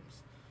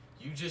Gomes.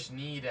 You just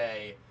need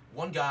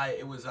one guy.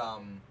 It was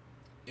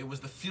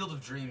the Field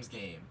of Dreams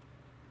game,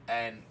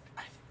 and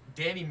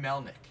Danny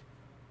Melnick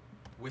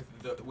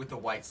with the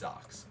White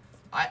Sox.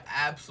 I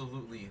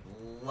absolutely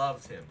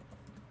loved him.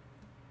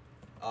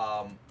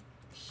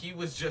 He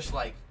was just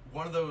like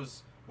one of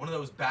those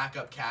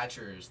backup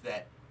catchers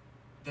that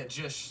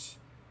just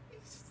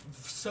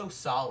so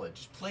solid,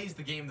 just plays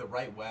the game the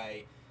right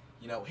way,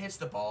 hits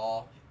the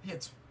ball,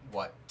 hits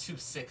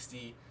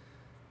 260.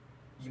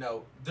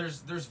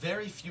 There's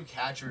very few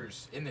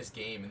catchers in this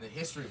game in the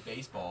history of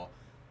baseball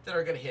that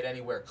are going to hit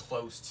anywhere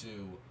close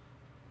to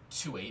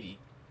 280.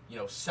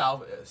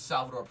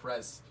 Salvador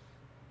Perez,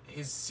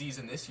 his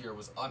season this year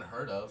was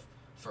unheard of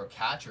for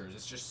catchers.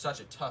 It's just such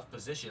a tough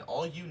position.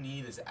 All you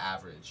need is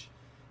average.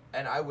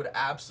 And I would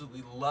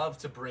absolutely love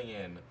to bring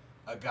in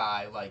a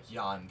guy like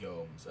Yan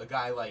Gomes, a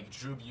guy like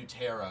Drew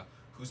Butera,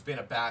 who's been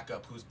a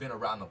backup, who's been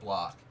around the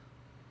block.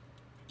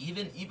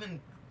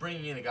 Even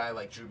bringing in a guy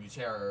like Drew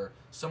Butera, or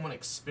someone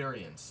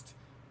experienced,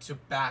 to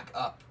back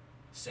up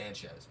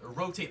Sanchez, or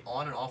rotate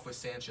on and off with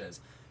Sanchez,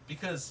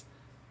 because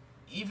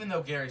even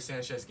though Gary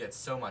Sanchez gets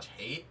so much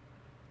hate,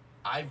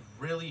 I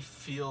really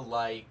feel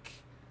like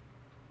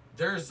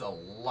there's a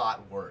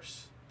lot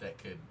worse that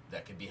could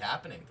be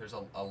happening. There's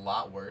a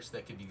lot worse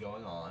that could be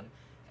going on,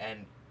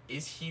 and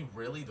is he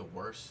really the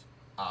worst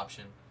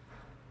option?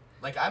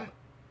 Like, I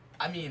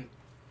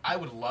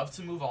would love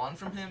to move on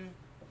from him,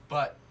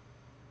 but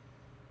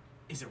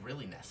is it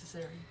really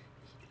necessary?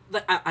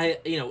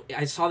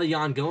 I saw the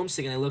Yan Gomes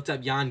thing, and I looked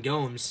up Yan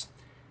Gomes,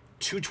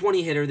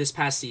 220 hitter this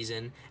past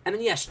season, and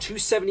then, yes,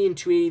 270 and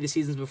 280 the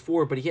seasons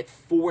before, but he hit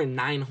 4 and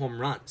 9 home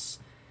runs.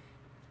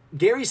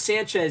 Gary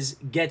Sanchez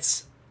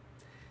gets,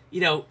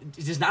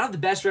 does not have the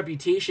best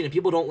reputation, and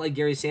people don't like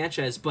Gary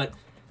Sanchez, but,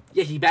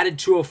 yeah, he batted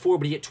 204,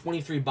 but he hit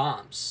 23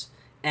 bombs.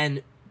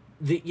 And,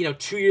 2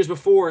 years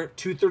before,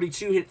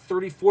 232, hit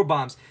 34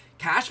 bombs.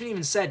 Cashman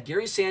even said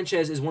Gary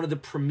Sanchez is one of the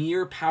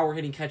premier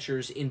power-hitting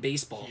catchers in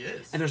baseball. He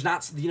is. And there's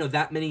not,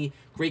 that many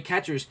great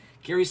catchers.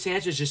 Gary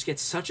Sanchez just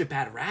gets such a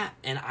bad rap.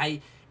 And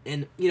I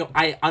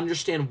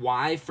understand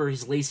why for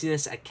his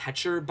laziness at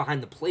catcher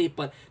behind the plate,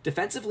 but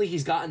defensively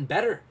he's gotten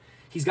better.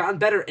 He's gotten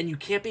better, and you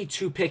can't be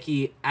too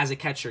picky as a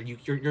catcher.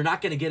 You're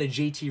not going to get a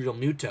JT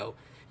Realmuto.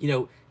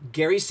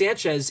 Gary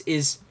Sanchez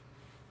is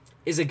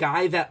a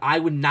guy that I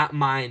would not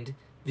mind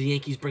the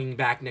Yankees bringing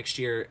back next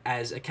year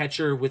as a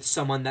catcher with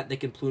someone that they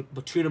can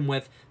platoon him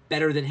with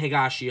better than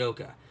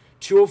Higashioka.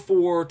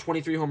 204,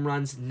 23 home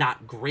runs,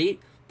 not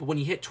great, but when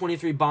you hit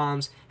 23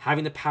 bombs,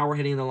 having the power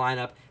hitting in the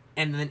lineup,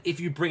 and then if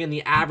you bring in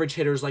the average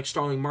hitters like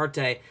Starling Marte,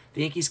 the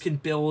Yankees can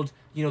build,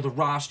 the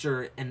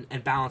roster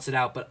and balance it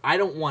out. But I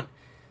don't want,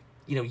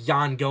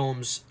 Yan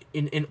Gomes,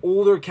 an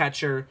older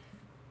catcher.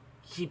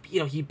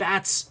 He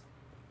bats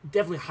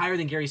definitely higher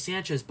than Gary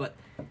Sanchez, but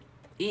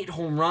 8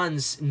 home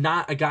runs,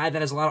 not a guy that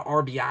has a lot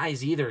of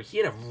RBIs either. He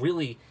had a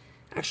really,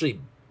 actually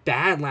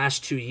bad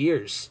last 2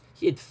 years.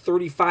 He had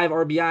 35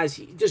 RBIs.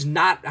 He does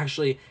not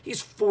actually.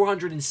 He's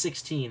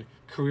 416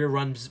 career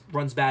runs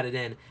batted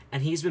in,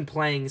 and he's been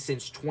playing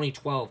since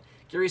 2012.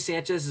 Gary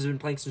Sanchez has been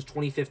playing since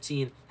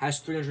 2015, has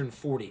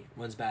 340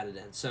 runs batted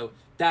in. So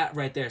that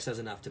right there says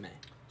enough to me.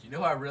 Do you know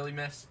who I really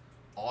miss?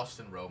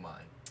 Austin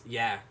Romine.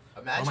 Yeah,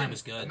 Romine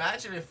was good.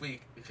 Imagine if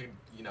we could,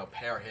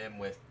 pair him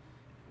with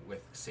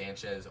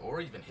Sanchez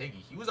or even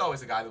Higgy. He was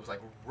always a guy that was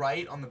like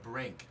right on the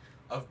brink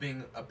of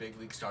being a big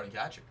league starting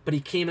catcher. But he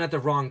came in at the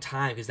wrong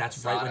time because that's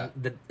Posada.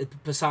 right when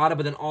Posada,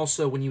 but then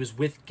also when he was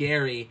with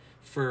Gary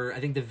for I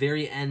think the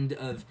very end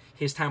of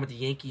his time with the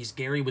Yankees,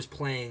 Gary was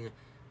playing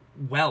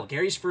well.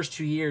 Gary's first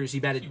 2 years he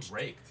batted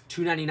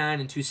 299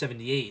 and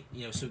 278.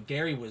 So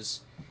Gary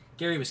was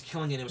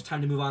killing it. It was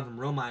time to move on from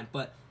Romine.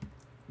 But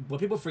what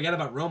people forget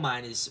about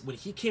Romine is when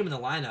he came in the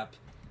lineup,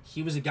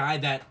 he was a guy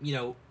that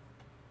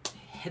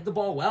hit the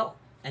ball well,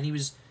 and he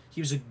was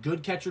a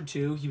good catcher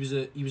too. He was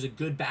a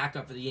good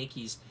backup for the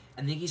Yankees,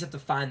 and the Yankees have to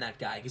find that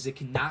guy because it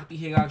cannot be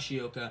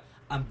Higashioka.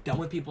 I'm done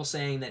with people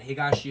saying that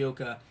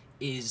Higashioka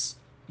is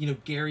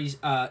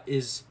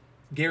is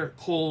Garrett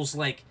Cole's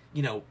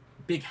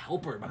big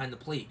helper behind the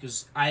plate,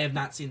 because I have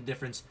not seen the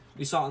difference.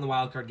 We saw it in the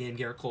wild card game.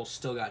 Garrett Cole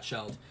still got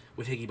shelled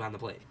with Higgy behind the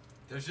plate.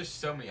 There's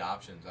just so many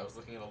options. I was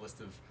looking at a list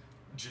of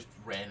just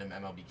random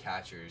MLB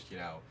catchers.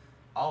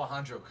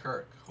 Alejandro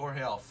Kirk,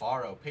 Jorge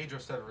Alfaro, Pedro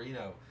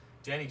Severino,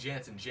 Danny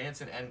Jansen.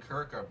 Jansen and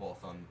Kirk are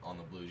both on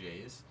the Blue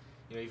Jays.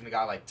 Even a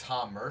guy like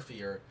Tom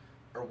Murphy or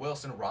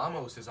Wilson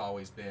Ramos has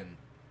always been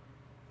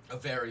a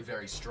very,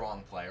 very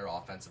strong player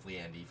offensively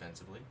and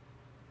defensively.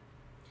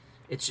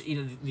 It's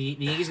the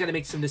Yankees got to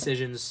make some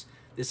decisions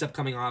this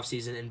upcoming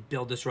offseason and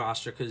build this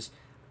roster because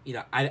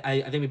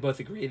I think we both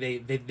agree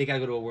they got to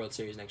go to a World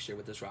Series next year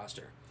with this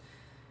roster.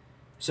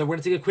 So we're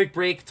going to take a quick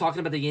break talking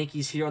about the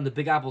Yankees here on the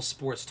Big Apple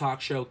Sports Talk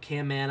Show.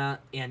 Cam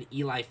and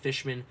Eli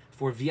Fishman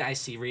for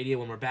VIC Radio.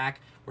 When we're back,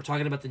 we're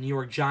talking about the New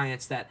York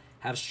Giants that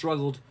have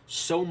struggled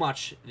so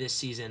much this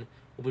season.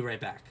 We'll be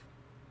right back.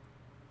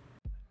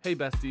 Hey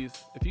besties,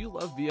 if you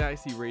love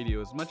VIC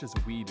Radio as much as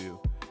we do,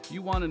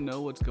 you want to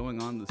know what's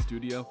going on in the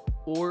studio,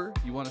 or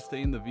you want to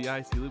stay in the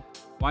VIC loop,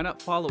 why not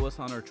follow us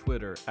on our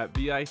Twitter at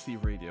VIC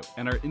Radio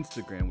and our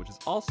Instagram, which is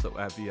also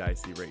at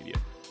VIC Radio.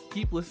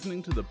 Keep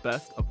listening to the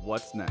best of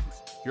What's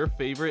Next, your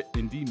favorite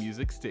indie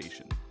music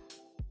station.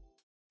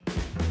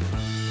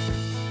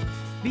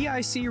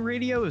 VIC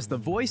Radio is the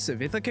voice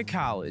of Ithaca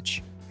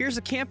College. Here's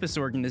a campus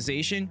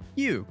organization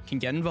you can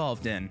get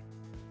involved in.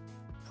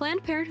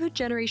 Planned Parenthood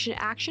Generation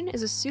Action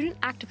is a student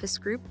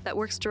activist group that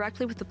works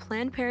directly with the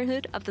Planned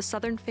Parenthood of the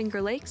Southern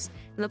Finger Lakes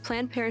and the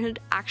Planned Parenthood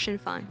Action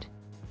Fund.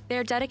 They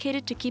are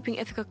dedicated to keeping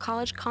Ithaca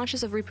College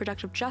conscious of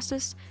reproductive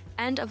justice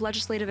and of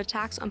legislative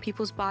attacks on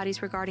people's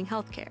bodies regarding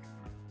healthcare.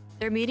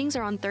 Their meetings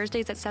are on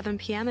Thursdays at 7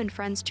 p.m. in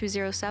Friends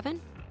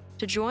 207.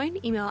 To join,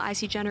 email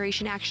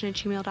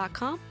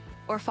icgenerationaction@gmail.com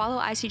or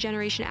follow IC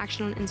Generation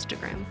Action on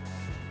Instagram.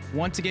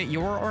 Want to get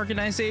your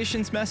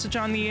organization's message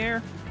on the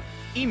air?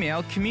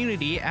 Email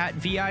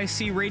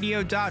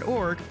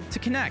community@vicradio.org to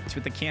connect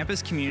with the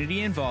Campus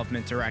Community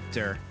Involvement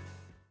Director.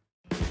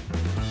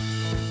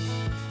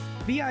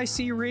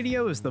 VIC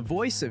Radio is the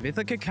voice of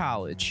Ithaca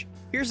College.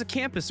 Here's a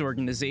campus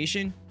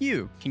organization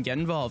you can get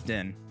involved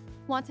in.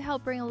 Want to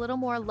help bring a little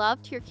more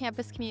love to your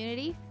campus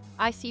community?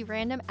 IC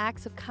Random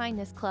Acts of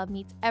Kindness Club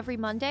meets every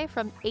Monday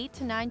from 8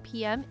 to 9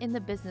 p.m. in the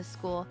Business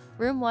School,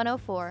 Room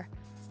 104.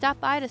 Stop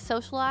by to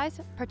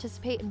socialize,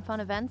 participate in fun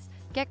events,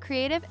 get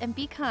creative, and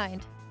be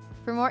kind.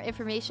 For more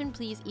information,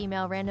 please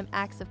email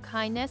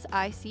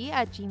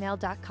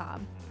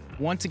randomactsofkindnessic@gmail.com.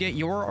 Want to get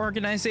your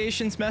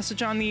organization's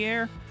message on the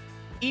air?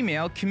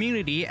 Email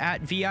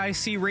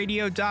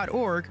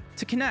community@vicradio.org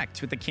to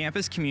connect with the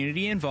Campus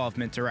Community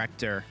Involvement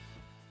Director.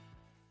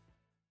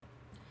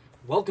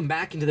 Welcome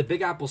back into the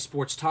Big Apple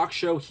Sports Talk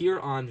Show here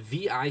on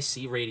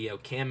VIC Radio.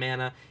 Cam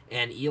Manna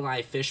and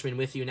Eli Fishman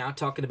with you now,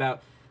 talking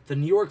about the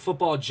New York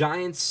Football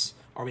Giants.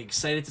 Are we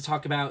excited to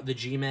talk about the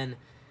G-Men?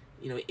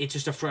 It's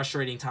just a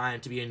frustrating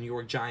time to be a New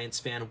York Giants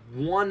fan.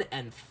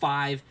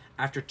 1-5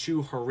 after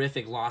 2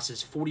 horrific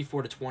losses,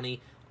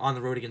 44-20 on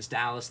the road against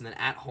Dallas, and then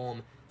at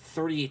home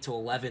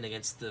 38-11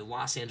 against the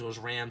Los Angeles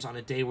Rams on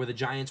a day where the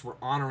Giants were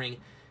honoring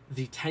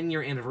the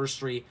 10-year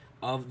anniversary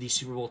of the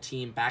Super Bowl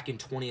team back in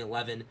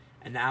 2011.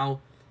 And now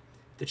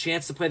the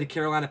chance to play the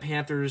Carolina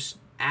Panthers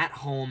at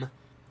home.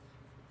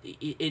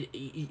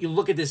 You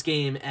look at this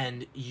game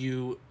and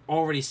you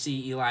already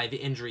see, Eli, the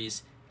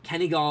injuries.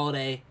 Kenny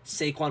Golladay,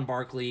 Saquon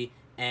Barkley,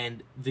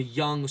 and the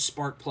young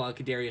spark plug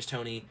Kadarius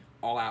Toney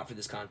all out for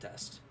this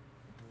contest.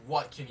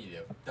 What can you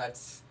do?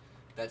 That's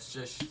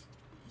just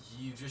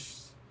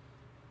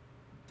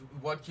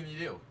what can you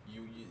do?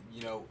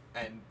 You know,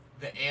 and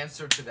the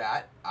answer to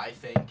that, I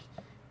think,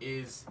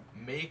 is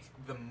make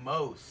the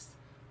most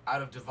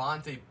out of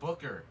Devontae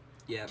Booker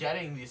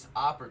getting this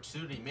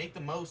opportunity. Make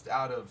the most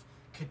out of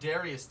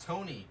Kadarius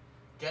Toney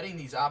getting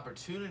these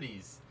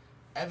opportunities.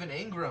 Evan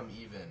Ingram,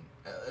 even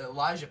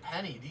Elijah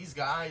Penny. These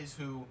guys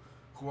who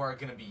are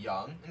going to be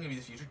young and going to be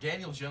the future.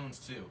 Daniel Jones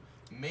too.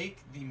 Make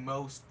the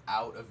most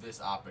out of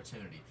this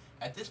opportunity.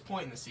 At this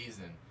point in the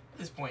season, at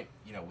this point,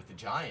 you know, with the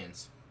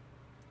Giants,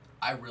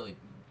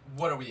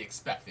 what are we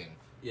expecting?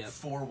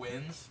 4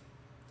 wins?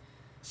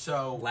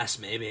 So less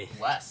maybe.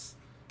 Less.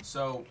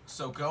 So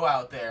go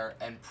out there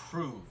and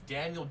prove,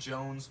 Daniel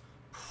Jones,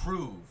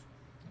 prove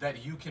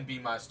that you can be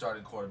my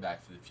starting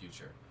quarterback for the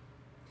future.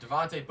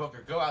 Devontae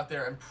Booker, go out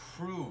there and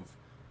prove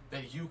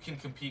that you can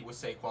compete with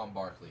Saquon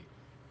Barkley.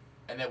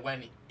 And that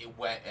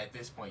at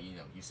this point, you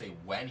know, you say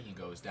when he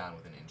goes down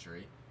with an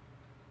injury,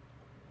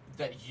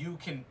 that you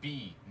can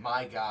be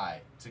my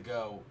guy to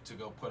go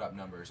put up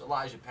numbers.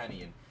 Elijah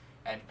Penny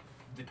and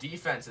the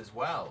defense as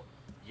well.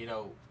 You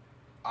know,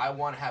 I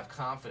want to have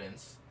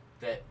confidence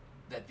that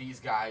these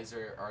guys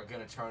are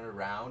going to turn it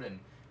around,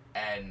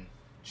 and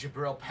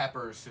Jabril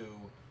Peppers,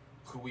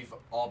 who we've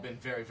all been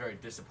very, very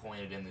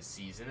disappointed in this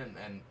season,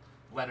 and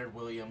Leonard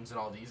Williams and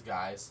all these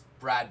guys,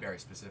 Bradbury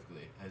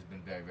specifically, has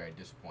been very, very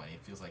disappointing.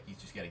 It feels like he's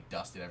just getting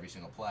dusted every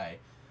single play.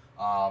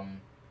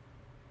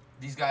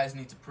 These guys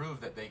need to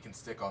prove that they can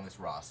stick on this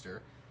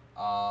roster,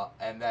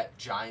 and that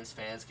Giants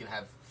fans can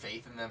have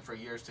faith in them for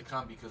years to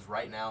come, because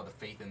right now the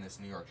faith in this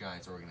New York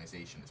Giants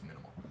organization is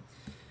minimal.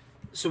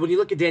 So when you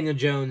look at Daniel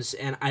Jones,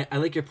 and I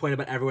like your point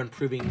about everyone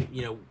proving,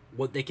 you know,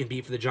 what they can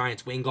be for the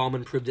Giants. Wayne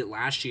Gallman proved it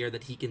last year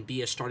that he can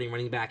be a starting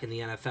running back in the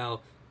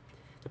NFL.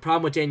 The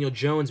problem with Daniel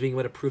Jones being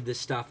able to prove this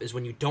stuff is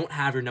when you don't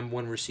have your number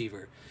 1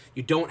 receiver,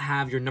 you don't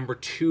have your number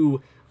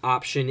 2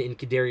 option in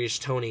Kadarius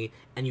Toney,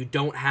 and you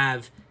don't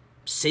have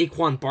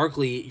Saquon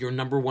Barkley, your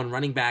number 1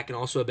 running back and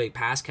also a big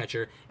pass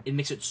catcher. It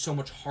makes it so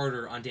much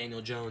harder on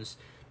Daniel Jones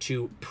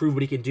to prove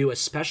what he can do,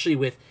 especially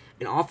with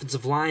an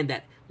offensive line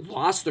that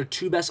lost their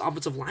 2 best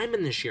offensive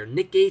linemen this year.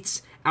 Nick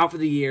Gates out for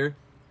the year,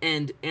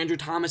 and Andrew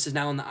Thomas is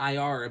now on the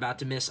IR, about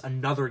to miss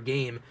another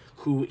game,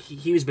 who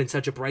he has been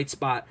such a bright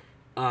spot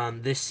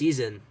this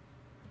season.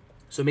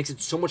 So it makes it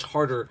so much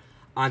harder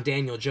on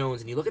Daniel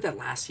Jones. And you look at that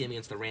last game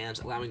against the Rams,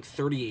 allowing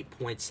 38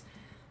 points.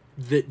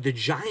 The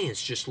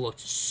Giants just looked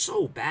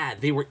so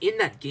bad. They were in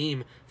that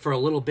game for a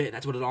little bit.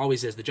 That's what it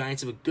always is. The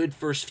Giants have a good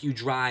first few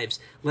drives.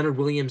 Leonard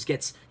Williams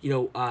gets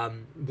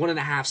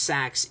 1.5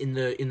 sacks in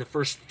the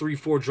first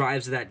 3-4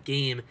 drives of that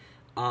game.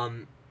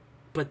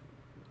 But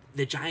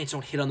the Giants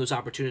don't hit on those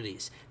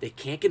opportunities. They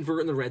can't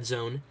convert in the red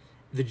zone.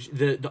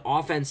 The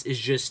offense is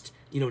just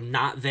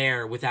not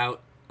there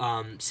without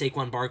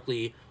Saquon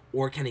Barkley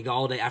or Kenny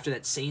Golladay after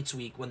that Saints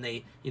week when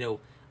they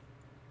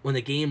when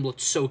the game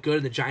looked so good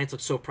and the Giants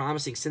looked so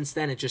promising. Since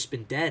then, it's just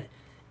been dead.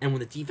 And when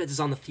the defense is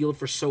on the field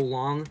for so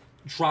long,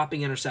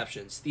 dropping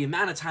interceptions. The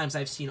amount of times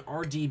I've seen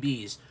our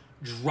DBs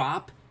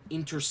drop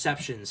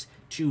interceptions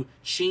to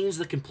change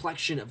the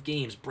complexion of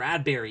games.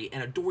 Bradbury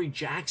and Adoree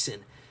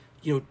Jackson,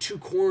 2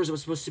 corners that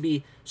was supposed to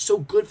be so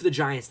good for the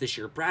Giants this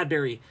year.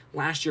 Bradbury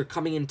last year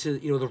coming into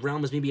the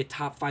realm as maybe a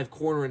top 5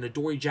 corner, and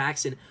Adoree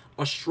Jackson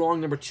a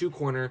strong number 2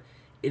 corner.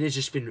 It has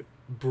just been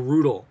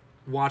brutal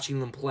watching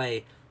them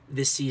play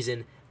this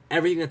season.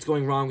 Everything that's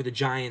going wrong with the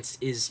Giants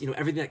is,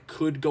 everything that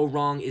could go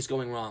wrong is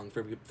going wrong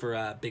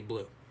for Big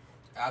Blue.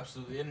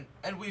 Absolutely,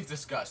 and we've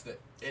discussed that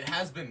it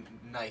has been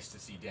nice to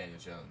see Daniel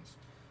Jones.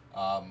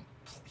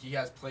 He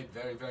has played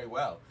very, very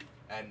well,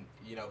 and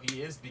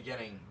he is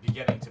beginning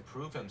to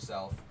prove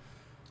himself.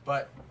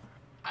 But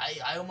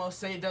I almost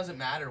say it doesn't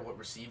matter what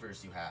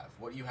receivers you have,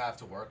 what you have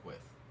to work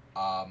with.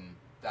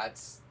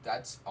 That's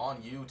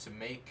on you to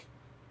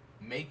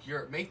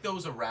make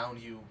those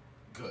around you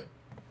good.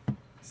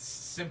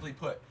 Simply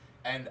put.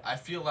 And I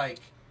feel like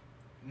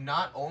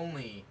not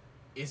only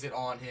is it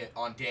on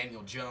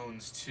Daniel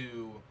Jones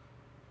to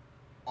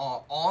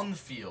on the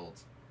field,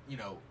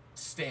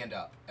 stand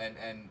up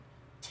and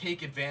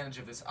take advantage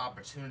of this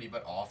opportunity,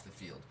 but off the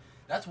field.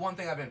 That's one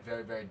thing I've been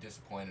very, very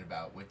disappointed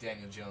about with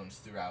Daniel Jones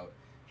throughout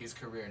his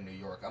career in New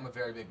York. I'm a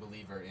very big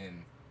believer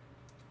in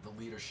the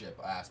leadership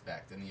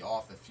aspect and the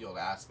off the field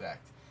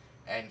aspect.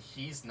 And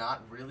he's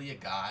not really a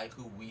guy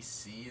who we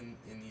see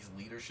in these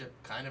leadership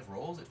kind of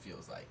roles, it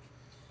feels like.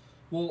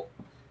 Well,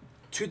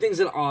 2 things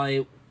that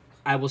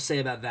I will say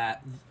about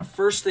that.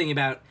 First thing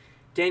about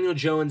Daniel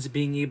Jones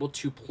being able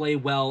to play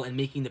well and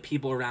making the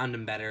people around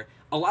him better.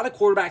 A lot of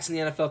quarterbacks in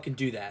the NFL can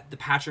do that. The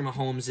Patrick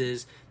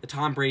Mahomeses, the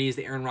Tom Brady's,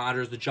 the Aaron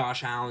Rodgers, the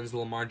Josh Allens, the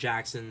Lamar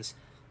Jacksons.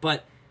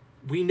 But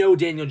we know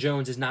Daniel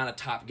Jones is not a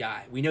top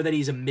guy. We know that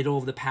he's a middle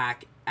of the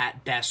pack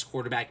at best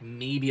quarterback,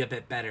 maybe a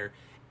bit better.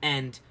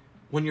 And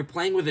when you're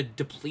playing with a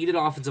depleted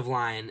offensive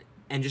line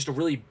and just a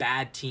really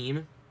bad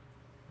team,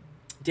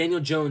 Daniel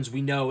Jones,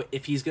 we know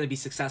if he's going to be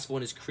successful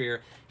in his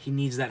career, he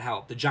needs that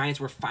help. The Giants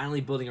were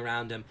finally building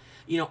around him.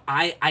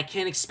 I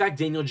can't expect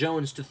Daniel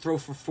Jones to throw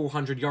for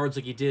 400 yards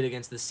like he did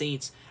against the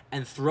Saints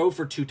and throw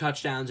for 2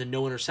 touchdowns and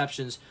no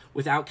interceptions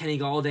without Kenny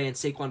Golladay and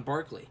Saquon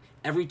Barkley.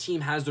 Every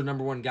team has their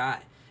number one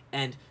guy.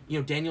 And,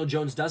 Daniel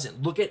Jones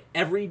doesn't. Look at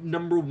every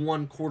number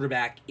one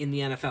quarterback in the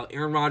NFL.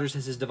 Aaron Rodgers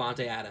has his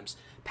Devontae Adams.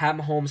 Pat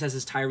Mahomes has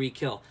his Tyreek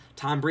Hill.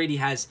 Tom Brady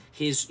has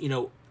his,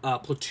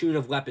 platoon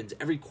of weapons.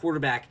 Every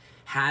quarterback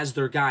has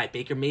their guy.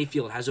 Baker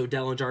Mayfield has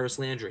Odell and Jarvis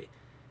Landry.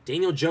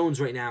 Daniel Jones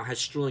right now has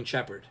Sterling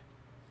Shepard.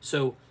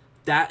 So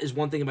that is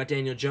one thing about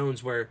Daniel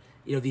Jones where,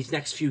 these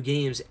next few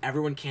games,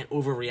 everyone can't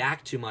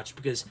overreact too much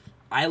because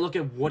I look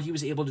at what he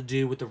was able to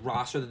do with the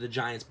roster that the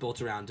Giants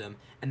built around him,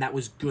 and that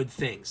was good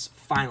things,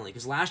 finally.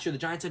 Because last year, the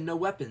Giants had no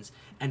weapons,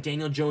 and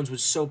Daniel Jones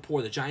was so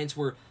poor. The Giants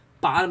were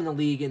bottom in the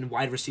league in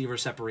wide receiver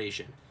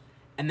separation.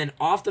 And then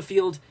off the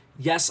field,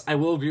 yes, I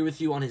will agree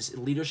with you on his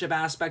leadership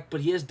aspect,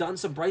 but he has done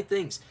some bright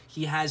things.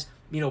 He has,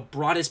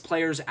 brought his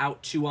players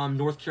out to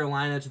North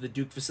Carolina to the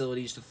Duke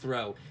facilities to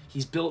throw.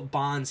 He's built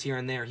bonds here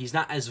and there. He's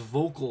not as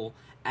vocal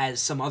as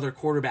some other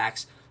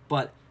quarterbacks,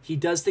 but he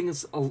does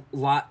things a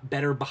lot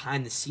better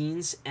behind the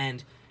scenes,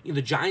 and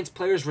the Giants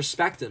players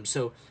respect him.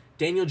 So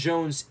Daniel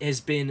Jones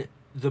has been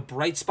the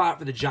bright spot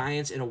for the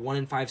Giants in a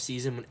 1-5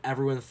 season when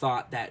everyone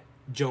thought that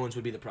Jones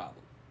would be the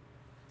problem,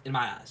 in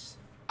my eyes.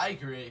 I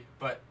agree,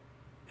 but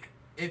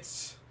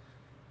it's,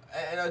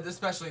 and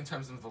especially in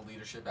terms of the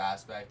leadership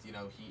aspect,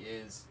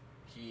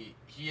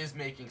 he is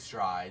making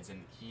strides,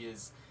 and he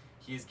is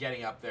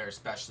getting up there,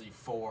 especially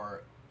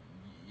for,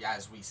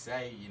 as we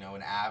say,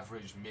 an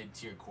average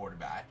mid-tier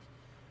quarterback.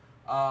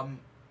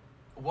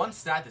 One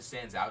stat that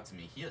stands out to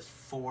me, he has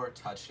 4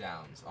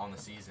 touchdowns on the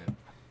season,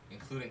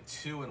 including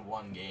 2 in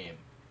one game.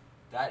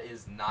 That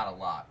is not a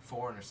lot.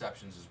 4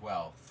 interceptions as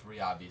well, 3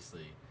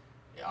 obviously,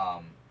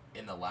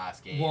 in the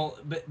last game. Well,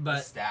 but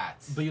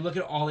stats. But you look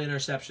at all the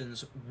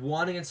interceptions.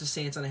 1 against the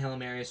Saints on a Hail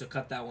Mary, so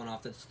cut that one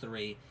off. That's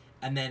 3.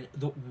 And then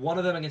one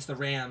of them against the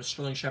Rams,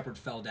 Sterling Shepard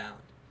fell down.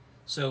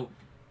 So,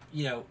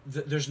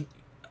 there's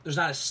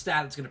not a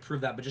stat that's going to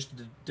prove that, but just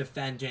to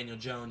defend Daniel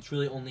Jones,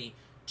 really only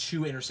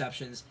 2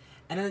 interceptions.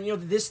 And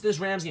then, this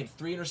Rams game,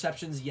 3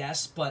 interceptions,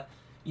 yes, but,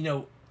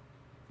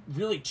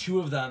 really 2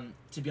 of them,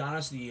 to be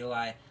honest with you,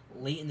 Eli,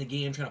 late in the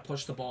game trying to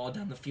push the ball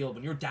down the field.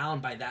 When you're down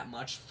by that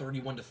much,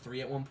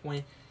 31-3 at one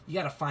point, you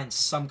got to find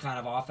some kind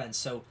of offense.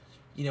 So,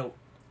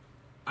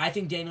 I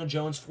think Daniel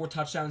Jones, 4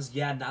 touchdowns,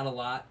 yeah, not a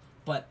lot,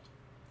 but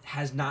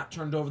has not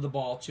turned over the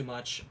ball too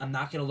much. I'm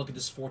not going to look at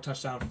this 4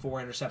 touchdown, 4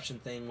 interception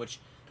thing, which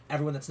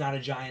everyone that's not a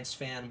Giants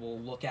fan will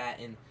look at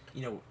and,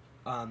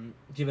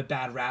 give a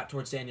bad rap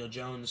towards Daniel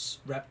Jones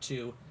rep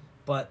to.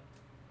 But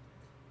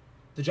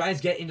the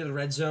Giants get into the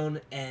red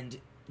zone, and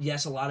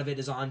yes, a lot of it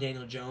is on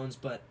Daniel Jones,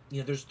 but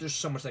there's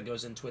so much that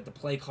goes into it. The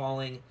play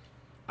calling,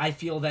 I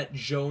feel that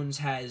Jones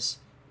has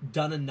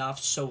done enough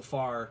so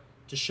far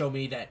to show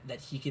me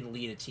that he can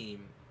lead a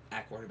team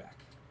at quarterback.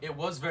 It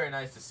was very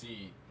nice to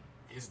see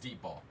his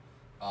deep ball.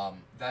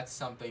 That's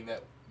something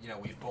that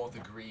we've both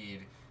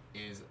agreed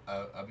is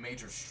a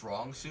major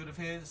strong suit of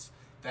his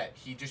that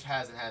he just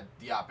hasn't had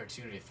the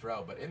opportunity to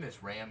throw. But in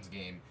this Rams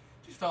game,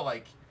 it just felt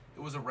like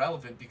it was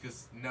irrelevant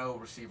because no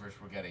receivers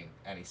were getting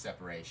any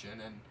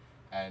separation,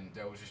 and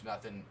there was just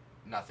nothing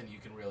you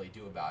can really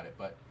do about it.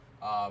 But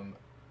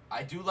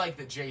I do like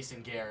that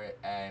Jason Garrett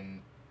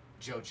and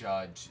Joe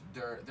Judge,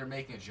 they're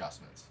making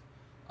adjustments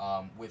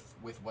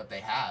with what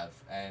they have,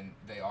 and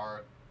they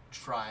are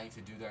trying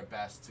to do their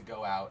best to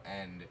go out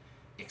and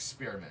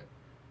experiment.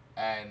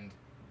 And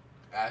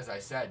as I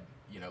said,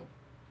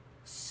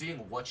 seeing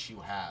what you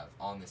have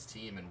on this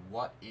team and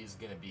what is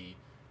going to be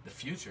the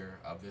future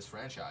of this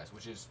franchise,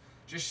 which is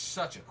just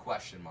such a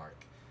question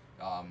mark.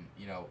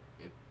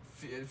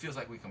 It feels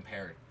like we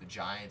compared the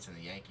Giants and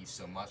the Yankees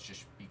so much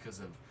just because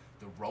of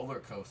the roller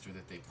coaster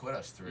that they put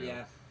us through.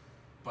 Yeah.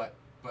 But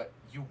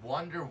you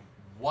wonder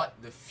what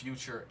the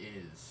future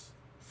is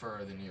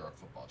for the New York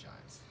Football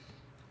Giants.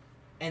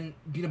 And,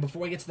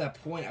 before I get to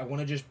that point, I want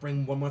to just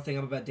bring one more thing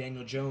up about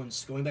Daniel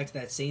Jones. Going back to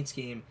that Saints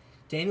game,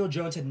 Daniel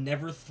Jones had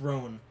never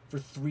thrown for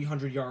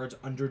 300 yards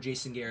under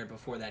Jason Garrett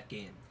before that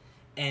game.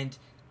 And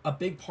a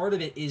big part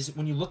of it is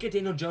when you look at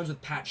Daniel Jones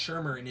with Pat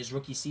Shurmur in his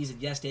rookie season,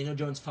 yes, Daniel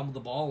Jones fumbled the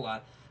ball a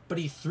lot, but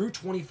he threw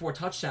 24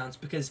 touchdowns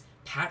because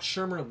Pat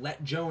Shurmur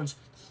let Jones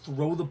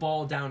throw the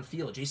ball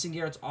downfield. Jason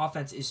Garrett's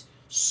offense is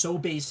so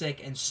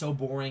basic and so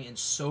boring and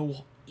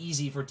so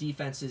easy for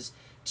defenses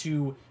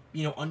to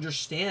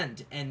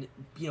understand and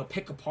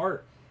pick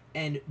apart.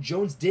 And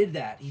Jones did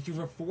that. He threw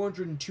for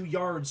 402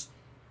 yards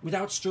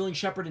without Sterling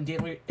Shepard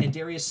and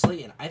Darius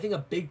Slayton. I think a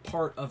big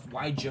part of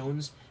why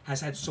Jones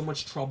has had so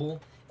much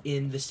trouble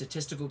in the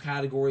statistical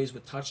categories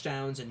with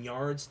touchdowns and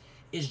yards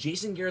is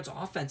Jason Garrett's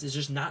offense is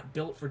just not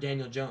built for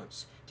Daniel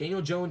Jones.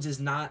 Daniel Jones is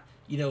not,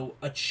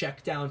 a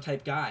check down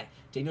type guy.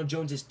 Daniel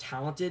Jones is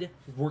talented.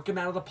 Work him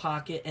out of the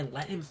pocket and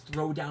let him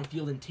throw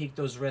downfield and take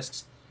those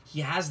risks.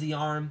 He has the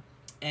arm,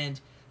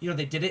 and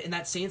they did it in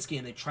that Saints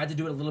game. They tried to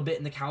do it a little bit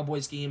in the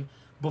Cowboys game,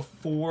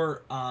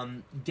 before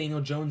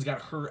Daniel Jones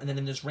got hurt, and then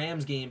in this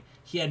Rams game,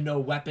 he had no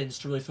weapons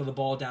to really throw the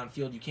ball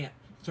downfield. You can't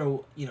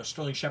throw,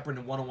 Sterling Shepard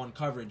in one-on-one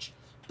coverage.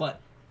 But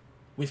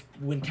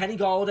when Kenny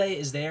Golladay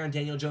is there and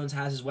Daniel Jones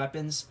has his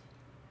weapons,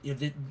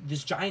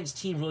 this Giants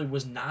team really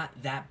was not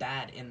that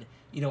bad. And,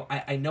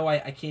 I know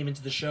I came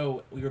into the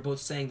show, we were both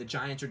saying the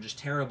Giants are just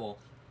terrible.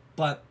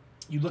 But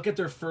you look at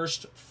their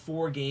first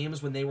 4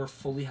 games when they were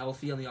fully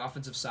healthy on the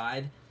offensive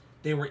side,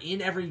 they were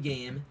in every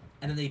game,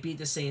 and then they beat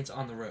the Saints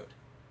on the road.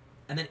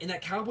 And then in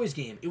that Cowboys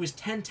game, it was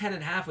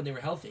 10-10.5 when they were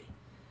healthy.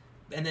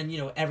 And then,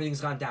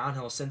 everything's gone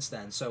downhill since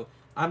then. So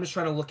I'm just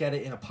trying to look at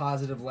it in a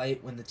positive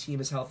light. When the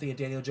team is healthy and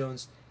Daniel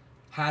Jones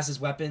has his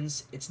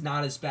weapons, it's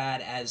not as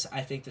bad as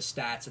I think the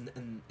stats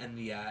and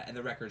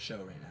the records show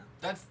right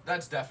now.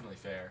 That's definitely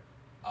fair.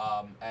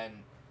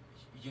 And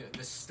the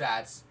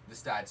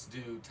stats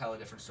do tell a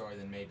different story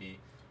than maybe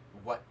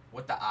what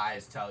the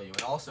eyes tell you.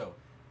 And also,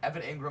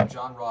 Evan Ingram,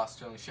 John Ross,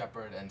 Sterling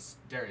Shepard, and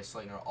Darius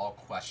Slayton are all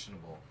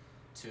questionable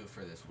too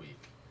for this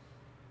week.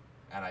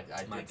 And I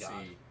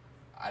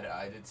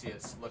did see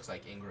it looks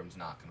like Ingram's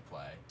not going to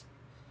play.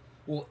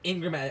 Well,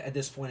 Ingram at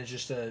this point is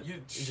just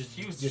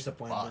he was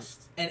disappointing.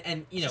 Bust.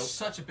 And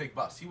such a big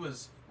bust.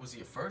 Was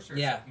he a first or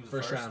yeah, he was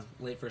first round,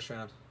 late first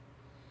round.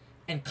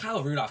 And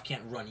Kyle Rudolph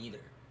can't run either.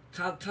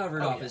 Kyle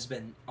Rudolph has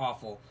been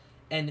awful.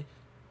 And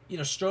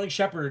Sterling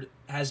Shepard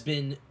has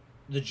been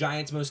the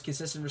Giants' most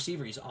consistent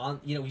receiver. He's on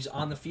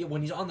the field.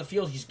 When he's on the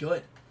field, he's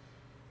good.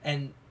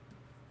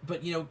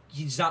 But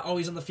he's not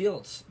always on the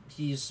field. I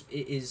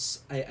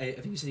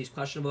think you said he's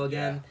questionable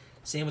again. Yeah.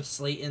 Same with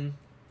Slayton,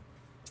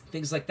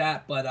 things like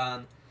that. But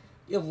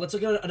let's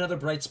look at another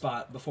bright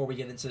spot before we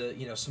get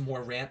into some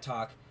more rant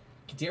talk.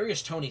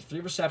 Kadarius Toney, 3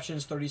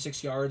 receptions,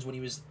 36 yards when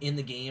he was in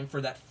the game for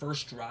that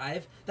first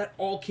drive. That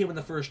all came in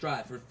the first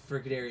drive for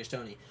Kadarius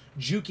Toney,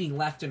 juking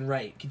left and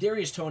right.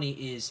 Kadarius Toney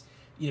is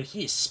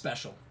he is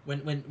special.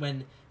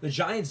 When the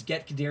Giants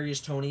get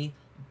Kadarius Toney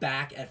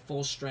back at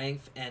full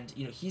strength, and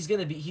he's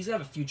gonna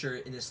have a future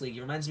in this league.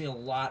 He reminds me a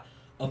lot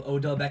of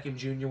Odell Beckham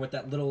Jr. with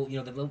that little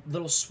the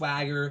little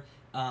swagger,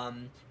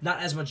 not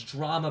as much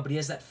drama, but he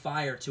has that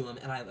fire to him,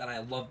 and I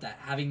love that,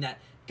 having that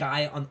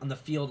guy on the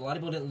field. A lot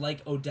of people didn't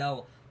like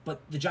Odell, but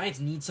the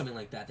Giants need something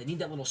like that. They need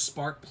that little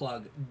spark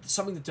plug,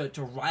 something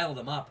to rile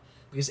them up,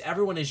 because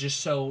everyone is just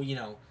so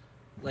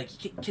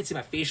like, you can't see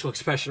my facial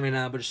expression right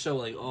now, but it's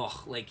so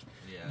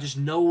just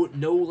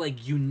no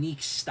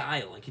unique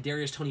style. And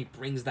Kadarius Toney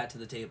brings that to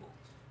the table.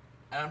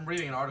 And I'm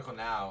reading an article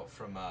now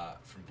from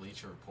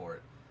Bleacher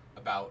Report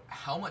about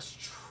how much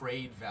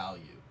trade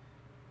value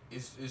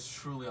is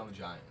truly on the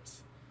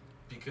Giants,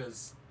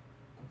 because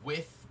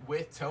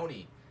with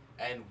Toney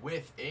and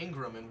with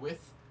Ingram and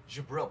with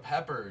Jabril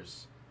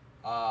Peppers,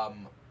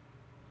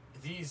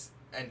 these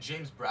and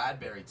James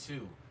Bradbury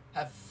too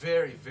have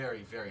very,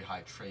 very, very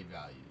high trade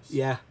values.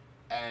 Yeah.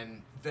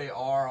 And they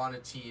are on a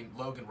team.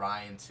 Logan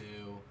Ryan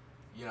too.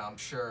 I'm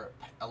sure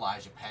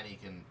Elijah Penny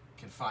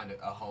can find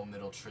a home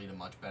that'll treat him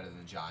much better than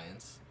the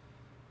Giants.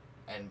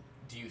 And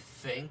do you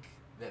think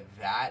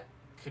that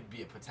could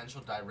be a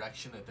potential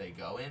direction that they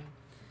go in?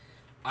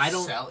 I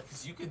don't sell it,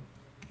 because you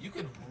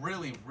could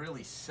really,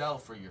 really sell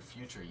for your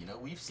future.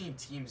 We've seen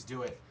teams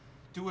do it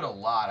a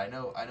lot. I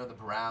know the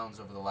Browns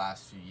over the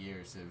last few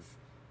years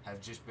have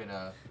just been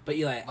But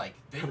Eli,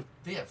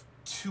 they have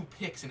 2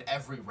 picks in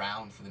every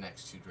round for the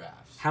next 2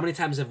 drafts. How many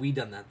times have we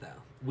done that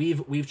though?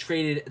 We've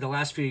traded the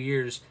last few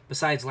years.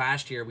 Besides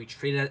last year, we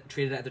traded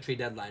at the trade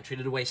deadline,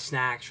 traded away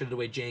Snacks, traded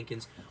away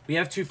Jenkins. We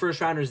have 2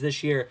 first rounders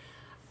this year.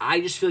 I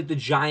just feel like the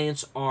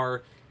Giants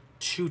are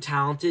too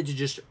talented to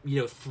just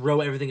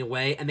throw everything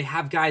away, and they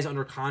have guys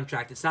under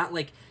contract. It's not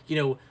like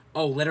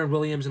Leonard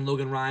Williams and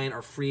Logan Ryan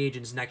are free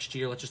agents next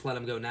year. Let's just let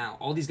them go now.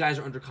 All these guys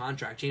are under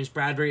contract. James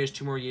Bradbury has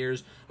 2 more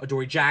years.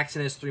 Adoree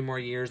Jackson has 3 more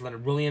years.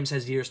 Leonard Williams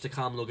has years to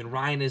come. Logan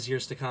Ryan has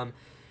years to come.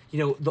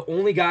 The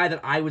only guy that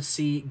I would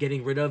see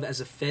getting rid of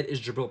as a fit is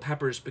Jabril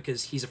Peppers,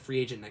 because he's a free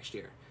agent next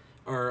year.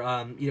 Or,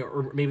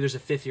 or maybe there's a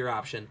 5th-year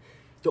option.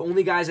 The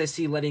only guys I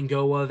see letting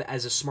go of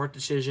as a smart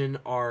decision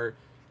are,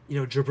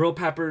 Jabril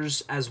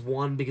Peppers as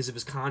one because of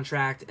his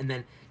contract, and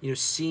then,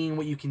 seeing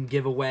what you can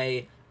give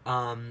away.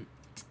 I'm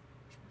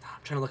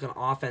trying to look on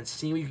offense,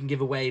 seeing what you can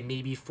give away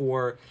maybe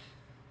for,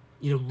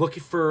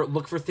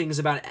 look for things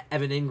about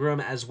Evan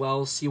Ingram as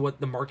well, see what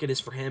the market is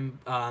for him.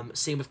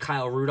 Same with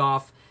Kyle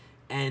Rudolph.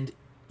 And,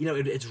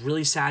 it's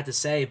really sad to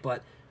say,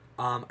 but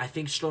I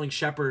think Sterling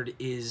Shepard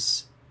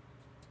he's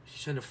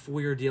on a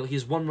 4-year deal. He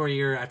has 1 more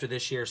year after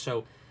this year,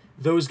 so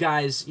those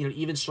guys,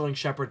 even Sterling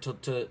Shepard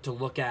to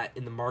look at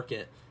in the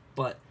market.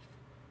 But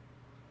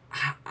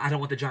I don't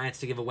want the Giants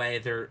to give away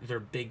their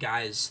big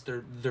guys,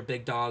 their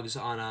big dogs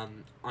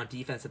on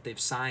defense that they've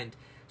signed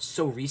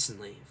so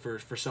recently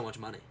for so much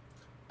money.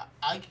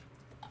 I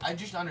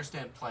just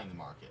understand playing the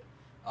market.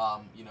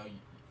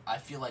 I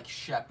feel like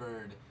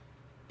Shepard,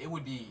 it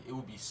would be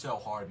so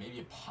hard, maybe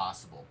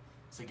impossible,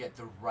 to get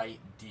the right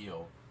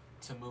deal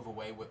to move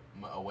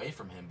away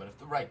from him. But if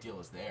the right deal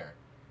is there,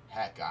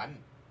 heck,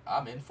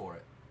 I'm in for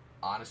it,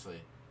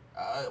 honestly.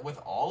 With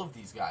all of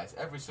these guys,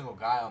 every single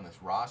guy on this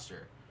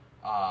roster,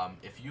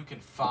 If you can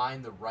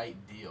find the right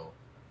deal,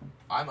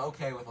 I'm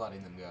okay with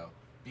letting them go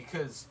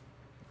because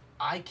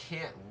I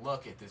can't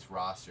look at this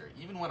roster,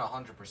 even when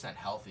 100%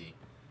 healthy,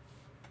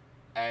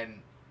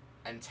 and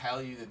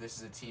tell you that this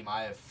is a team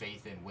I have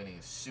faith in winning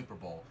a Super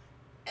Bowl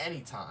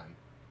anytime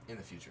in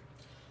the future.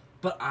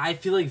 But I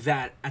feel like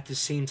that at the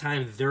same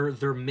time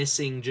they're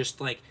missing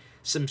just like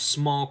some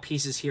small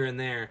pieces here and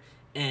there.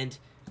 And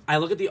I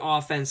look at the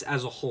offense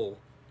as a whole.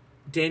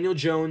 Daniel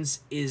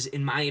Jones is,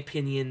 in my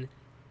opinion,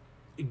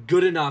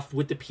 good enough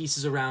with the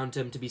pieces around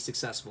him to be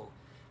successful.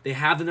 They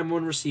have the number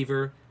one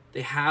receiver,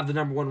 they have the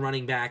number one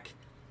running back,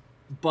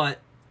 but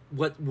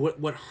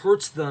what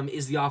hurts them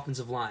is the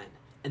offensive line.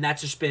 And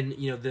that's just been,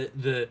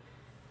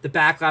 the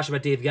backlash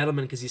about Dave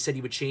Gettleman because he said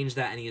he would change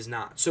that and he is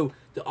not. So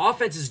the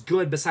offense is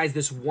good besides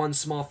this one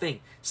small thing.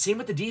 Same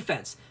with the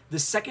defense. The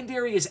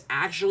secondary is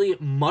actually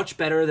much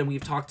better than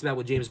we've talked about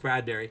with James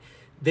Bradbury.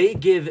 They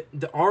give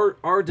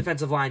our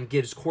defensive line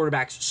gives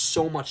quarterbacks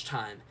so much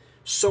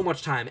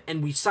time,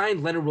 and we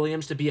signed Leonard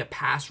Williams to be a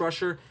pass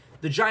rusher.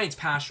 The Giants'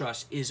 pass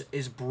rush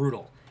is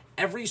brutal.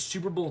 Every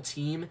Super Bowl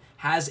team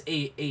has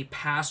a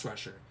pass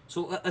rusher.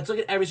 So let's look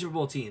at every Super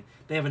Bowl team.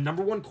 They have a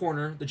number one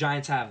corner. The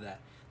Giants have that.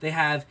 They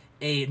have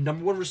a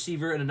number one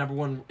receiver and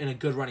a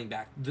good running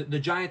back. The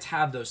Giants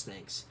have those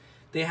things.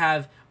 They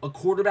have a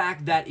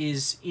quarterback that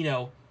is,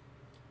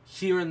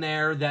 here and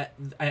there that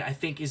I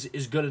think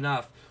is good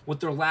enough. What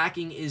they're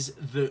lacking is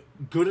the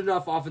good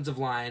enough offensive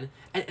line,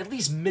 and at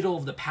least middle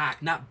of the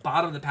pack, not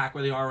bottom of the pack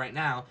where they are right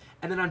now.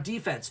 And then on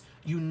defense,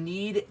 you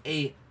need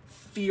a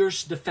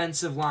fierce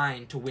defensive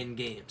line to win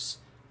games.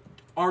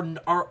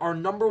 Our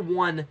number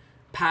one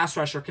pass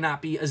rusher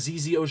cannot be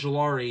Azizi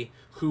Ojulari,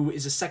 who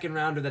is a second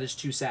rounder that has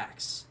 2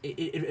 sacks.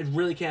 It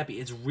really can't be.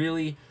 It's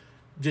really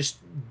just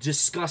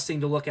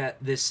disgusting to look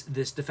at this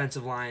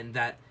defensive line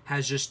that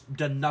has just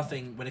done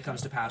nothing when it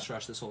comes to pass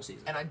rush this whole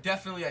season. And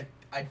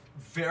I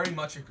very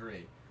much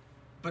agree.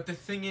 But the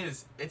thing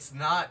is, it's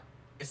not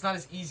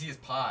as easy as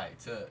pie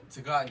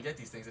to go out and get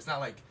these things. It's not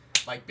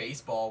like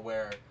baseball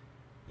where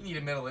you need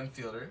a middle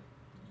infielder,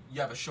 you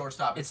have a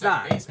shortstop and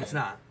second baseman. It's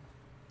not.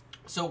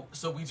 So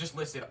we just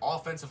listed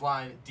offensive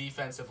line,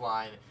 defensive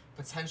line,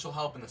 potential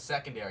help in the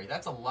secondary.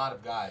 That's a lot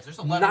of guys. There's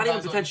 11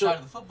 guys on each side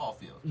of the football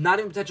field. Not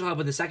even potential help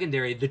in the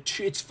secondary.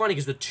 It's funny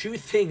because the 2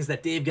 things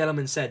that Dave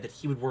Gettleman said that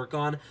he would work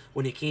on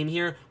when he came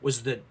here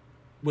was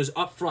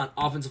up front,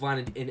 offensive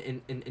line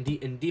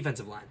and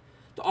defensive line.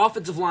 The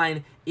offensive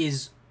line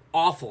is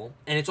awful,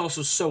 and it's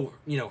also so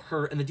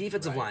hurt, and the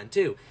defensive line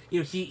too.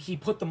 He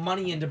put the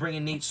money in to bring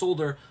in Nate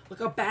Solder. Look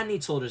how bad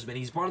Nate Solder's been.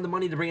 He's brought in the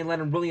money to bring in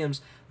Leonard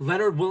Williams.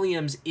 Leonard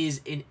Williams is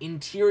an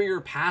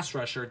interior pass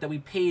rusher that we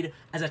paid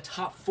as a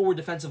top 4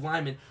 defensive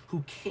lineman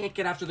who can't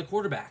get after the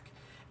quarterback.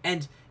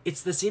 And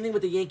it's the same thing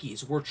with the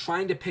Yankees. We're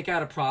trying to pick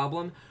out a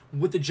problem.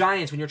 With the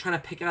Giants, when you're trying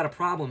to pick out a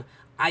problem,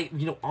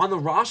 on the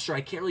roster,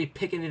 I can't really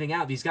pick anything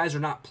out. These guys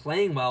are not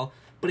playing well,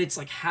 but it's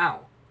like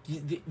how?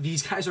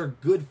 These guys are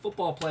good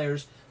football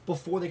players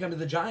before they come to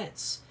the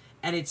Giants.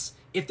 And it's,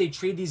 if they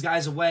trade these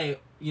guys away,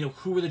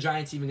 who are the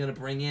Giants even going to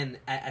bring in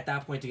at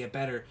that point to get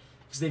better?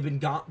 Because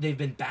they've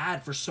been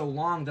bad for so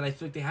long that I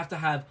feel like they have to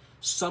have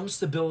some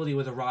stability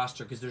with a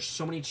roster because there's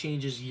so many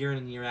changes year in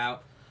and year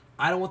out.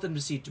 I don't want them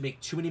to make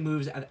too many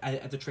moves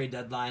at the trade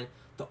deadline.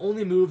 The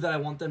only move that I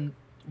want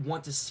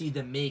to see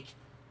them make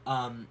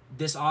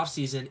this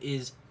offseason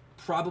is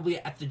probably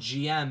at the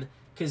GM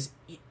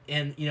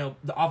and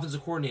the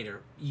offensive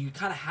coordinator. You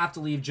kind of have to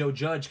leave Joe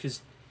Judge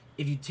because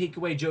if you take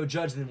away Joe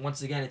Judge, then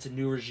once again it's a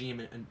new regime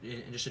and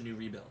just a new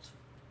rebuild.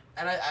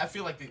 And I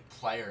feel like the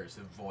players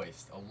have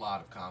voiced a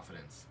lot of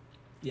confidence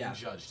in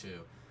Judge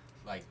too.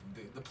 Like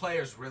the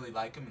players really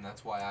like him, and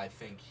that's why I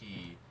think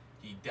he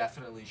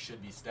definitely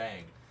should be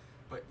staying.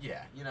 But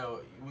yeah,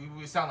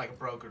 we sound like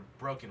a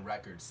broken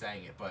record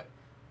saying it, but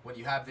when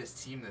you have this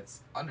team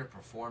that's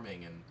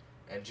underperforming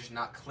and just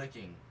not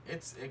clicking,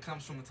 it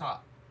comes from the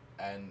top.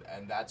 And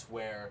that's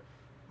where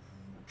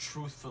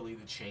truthfully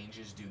the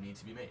changes do need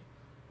to be made.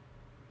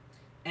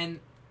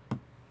 And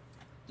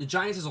the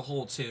Giants as a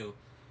whole too,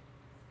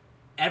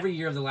 every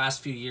year of the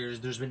last few years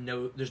there's been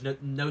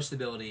no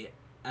stability,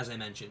 as I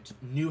mentioned.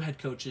 New head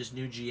coaches,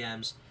 new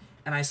GMs.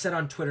 And I said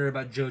on Twitter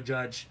about Joe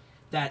Judge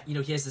that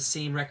he has the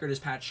same record as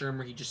Pat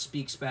Shurmur, he just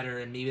speaks better,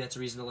 and maybe that's a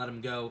reason to let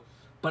him go.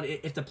 But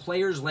if the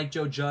players like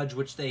Joe Judge,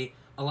 which a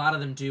lot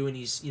of them do, and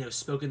he's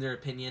spoken their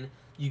opinion,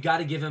 you got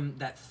to give him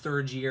that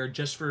third year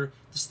just for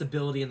the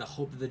stability and the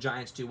hope that the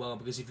Giants do well.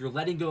 Because if you're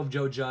letting go of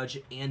Joe Judge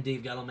and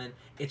Dave Gettleman,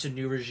 it's a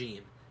new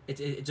regime.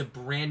 It's a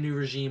brand new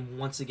regime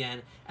once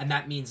again, and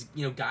that means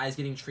guys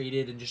getting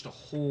traded and just a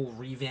whole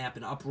revamp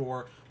and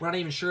uproar. We're not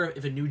even sure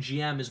if a new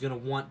GM is going to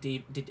want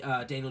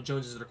Daniel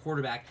Jones as their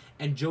quarterback,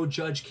 and Joe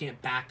Judge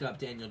can't back up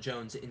Daniel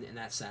Jones in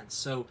that sense.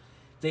 So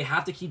they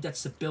have to keep that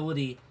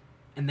stability,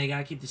 and they got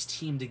to keep this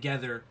team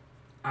together,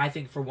 I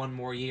think, for one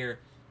more year,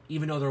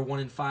 even though they're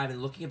 1-5.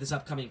 And looking at this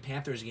upcoming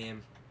Panthers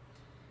game,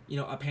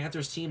 a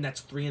Panthers team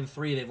that's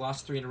 3-3, they've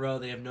lost 3 in a row,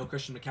 they have no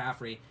Christian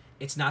McCaffrey.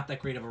 It's not that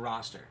great of a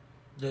roster.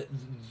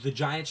 The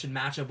Giants should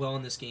match up well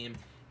in this game,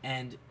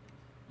 and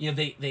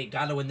they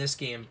got to win this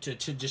game to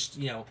just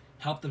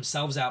help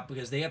themselves out,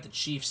 because they got the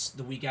Chiefs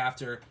the week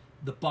after,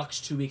 the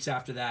Bucks 2 weeks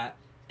after that,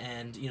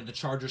 and the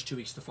Chargers 2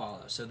 weeks to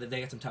follow. So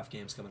they got some tough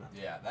games coming up.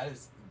 Yeah, that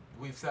is.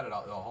 We've said it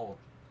all,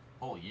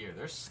 the whole year.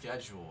 Their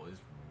schedule is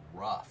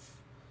rough.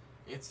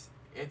 It's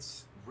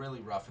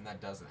really rough, and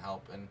that doesn't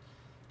help. And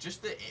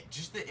just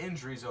the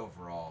injuries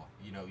overall.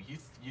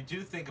 You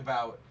do think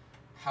about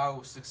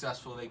how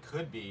successful they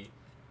could be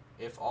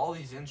if all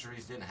these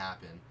injuries didn't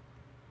happen,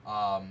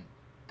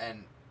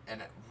 and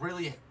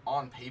really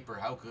on paper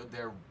how good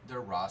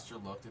their roster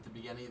looked at the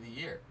beginning of the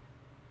year.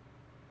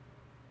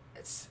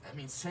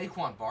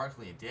 Saquon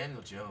Barkley and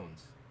Daniel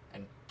Jones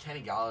and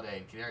Kenny Galladay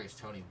and Kadarius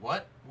Toney.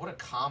 What a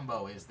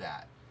combo is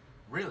that?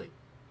 Really,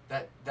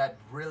 that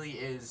really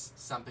is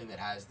something that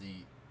has the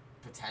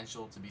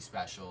potential to be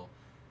special.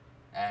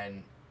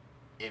 And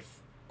if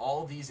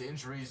all these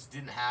injuries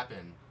didn't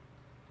happen,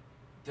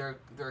 there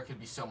could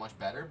be so much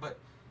better. But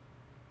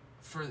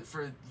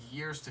for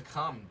years to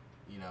come,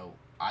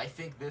 I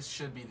think this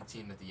should be the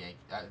team that the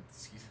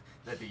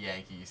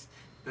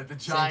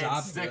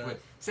Giants stick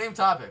with. Same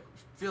topic.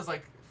 Feels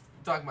like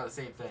we're talking about the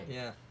same thing.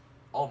 Yeah.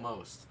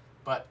 Almost.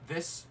 But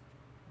this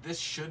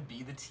should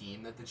be the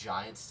team that the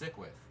Giants stick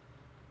with.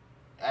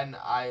 And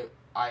I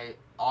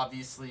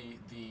obviously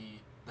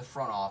the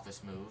front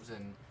office moves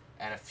and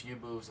a few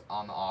moves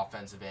on the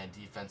offensive and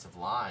defensive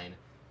line.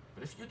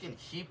 But if you can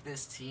keep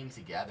this team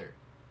together,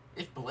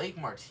 if Blake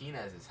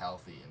Martinez is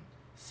healthy and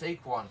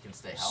Saquon can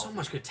stay healthy. So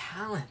much good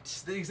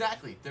talent.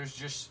 Exactly. There's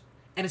just...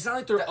 And it's not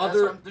like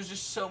there's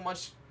just so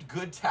much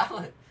good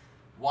talent.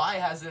 Why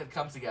hasn't it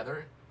come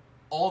together?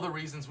 All the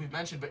reasons we've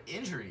mentioned, but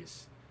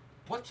injuries.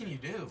 What can you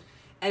do?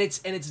 And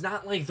it's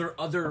not like there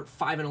are other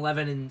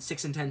 5-11 and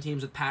 6-10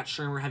 teams with Pat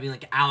Shurmur having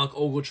like Alec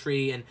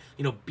Ogletree and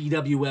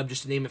BW Webb,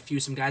 just to name a few,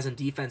 some guys on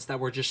defense that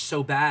were just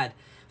so bad.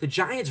 The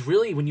Giants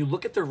really, when you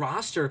look at their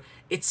roster,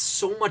 it's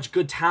so much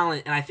good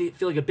talent, and I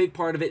feel like a big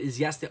part of it is,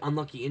 yes, the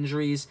unlucky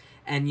injuries,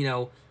 and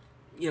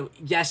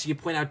yes, you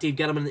point out Dave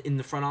Gettleman in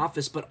the front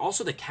office, but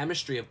also the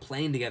chemistry of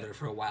playing together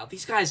for a while.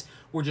 These guys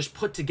were just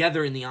put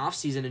together in the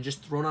offseason and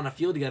just thrown on a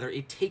field together.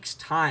 It takes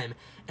time,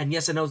 and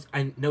yes,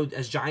 I know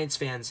as Giants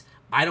fans,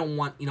 I don't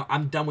want,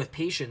 I'm done with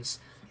patience,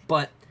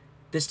 but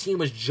this team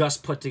was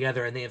just put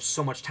together, and they have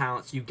so much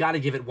talent, so you got to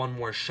give it one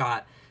more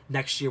shot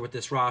next year with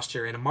this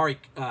roster. And Amari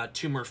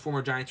Toomer,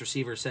 former Giants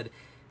receiver, said,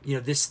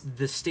 the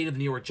state of the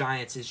New York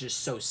Giants is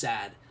just so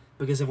sad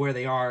because of where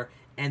they are,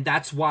 and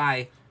that's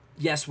why,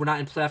 yes, we're not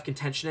in playoff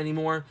contention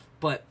anymore,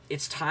 but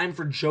it's time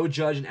for Joe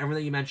Judge and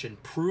everything you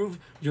mentioned. Prove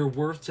your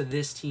worth to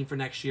this team for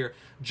next year.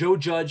 Joe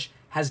Judge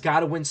has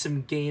got to win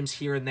some games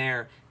here and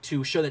there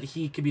to show that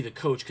he could be the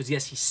coach, because,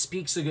 yes, he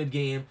speaks a good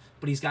game,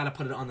 but he's got to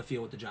put it on the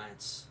field with the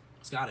Giants.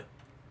 He's got it.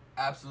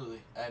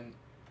 Absolutely, and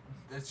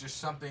it's just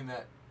something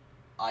that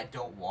I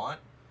don't want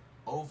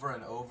over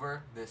and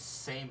over, this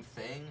same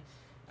thing.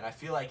 And I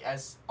feel like,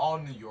 as all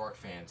New York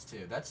fans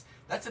too, that's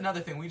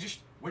another thing. We're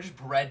just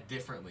bred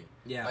differently.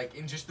 Yeah. Like,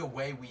 in just the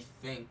way we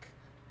think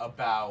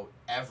about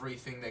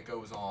everything that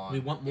goes on. We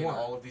want more. In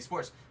all of these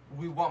sports.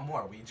 We want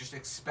more. We just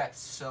expect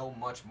so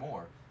much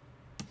more.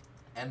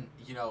 And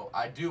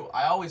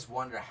I always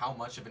wonder how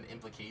much of an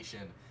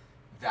implication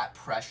that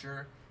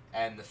pressure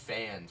and the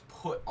fans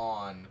put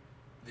on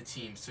the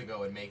teams to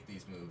go and make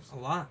these moves. A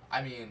lot.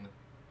 I mean,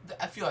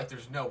 I feel like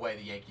there's no way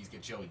the Yankees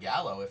get Joey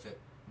Gallo if it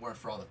weren't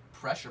for all the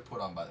pressure put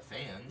on by the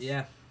fans.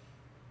 Yeah.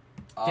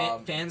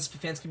 Fans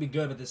can be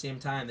good, but at the same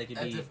time, they can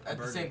be a at the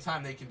burden. same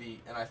time, they can be,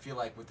 and I feel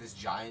like with this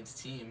Giants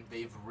team,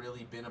 they've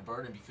really been a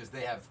burden because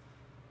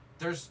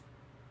there's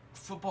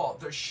football,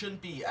 there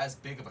shouldn't be as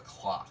big of a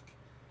clock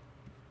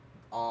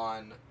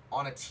on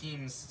a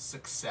team's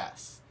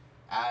success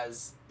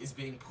as is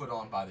being put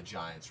on by the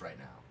Giants right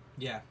now.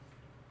 Yeah.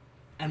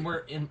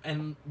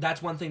 And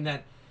that's one thing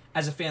that,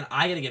 as a fan,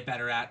 I got to get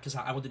better at, because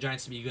I want the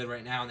Giants to be good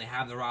right now, and they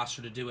have the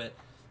roster to do it.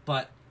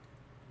 But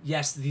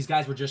yes, these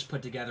guys were just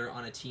put together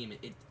on a team.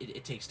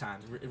 It takes time.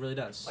 It really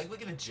does. Like,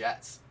 look at the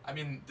Jets. I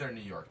mean, they're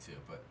New York too,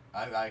 but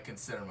I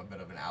consider them a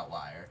bit of an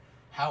outlier.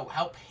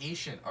 How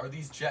patient are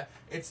these Jets?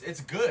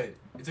 It's good.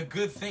 It's a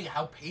good thing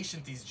how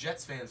patient these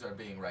Jets fans are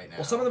being right now.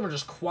 Well, some of them are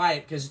just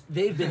quiet because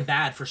they've been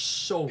bad for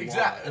so long.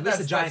 Exactly. At least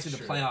the Giants in the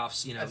true.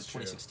 playoffs, That's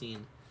 2016.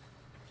 true.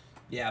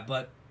 Yeah,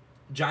 but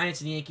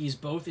Giants and Yankees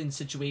both in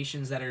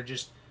situations that are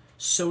just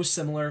so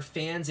similar.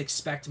 Fans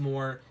expect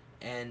more,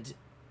 and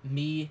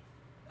me,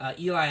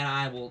 Eli and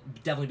I will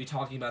definitely be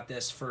talking about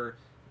this for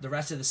the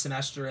rest of the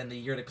semester and the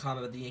year to come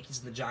about the Yankees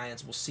and the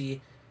Giants. We'll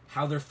see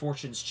how their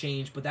fortunes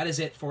change. But that is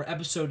it for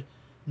episode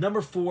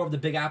number 4 of the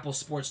Big Apple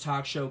Sports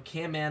Talk Show.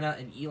 Cam Manna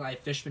and Eli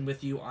Fishman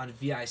with you on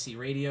VIC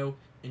Radio.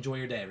 Enjoy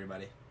your day,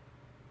 everybody.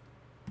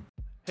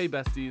 Hey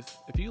besties,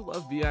 if you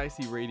love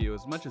VIC Radio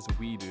as much as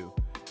we do,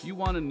 you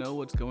want to know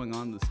what's going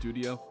on in the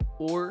studio,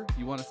 or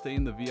you want to stay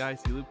in the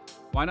VIC loop,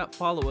 why not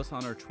follow us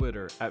on our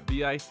Twitter at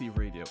VIC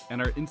Radio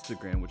and our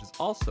Instagram, which is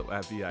also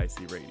at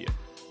VIC Radio.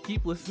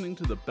 Keep listening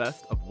to the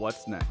best of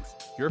What's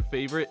Next, your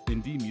favorite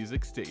indie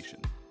music station.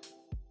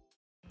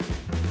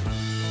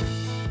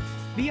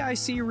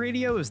 VIC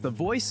Radio is the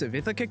voice of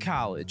Ithaca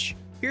College.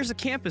 Here's a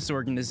campus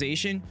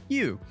organization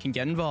you can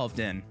get involved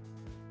in.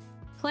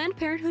 Planned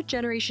Parenthood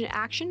Generation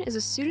Action is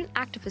a student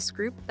activist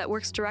group that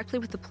works directly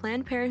with the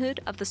Planned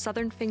Parenthood of the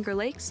Southern Finger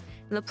Lakes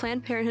and the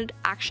Planned Parenthood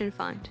Action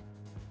Fund.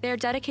 They are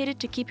dedicated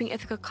to keeping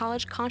Ithaca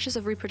College conscious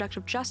of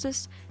reproductive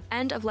justice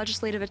and of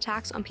legislative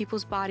attacks on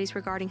people's bodies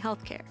regarding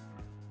healthcare.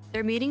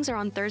 Their meetings are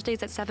on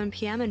Thursdays at 7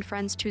 p.m. in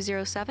Friends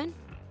 207.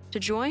 To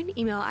join,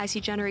 email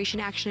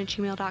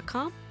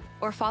icgenerationaction@gmail.com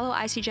or follow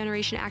IC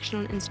Generation Action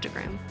on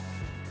Instagram.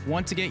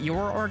 Want to get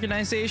your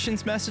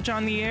organization's message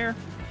on the air?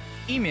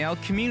 Email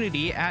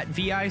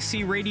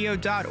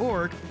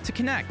community@vicradio.org to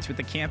connect with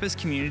the Campus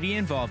Community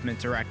Involvement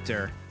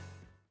Director.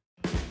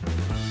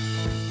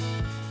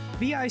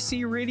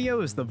 VIC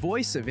Radio is the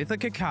voice of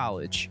Ithaca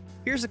College.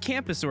 Here's a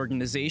campus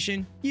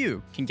organization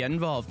you can get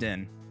involved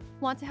in.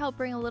 Want to help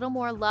bring a little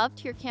more love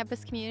to your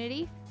campus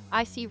community?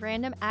 IC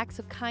Random Acts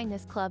of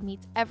Kindness Club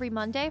meets every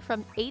Monday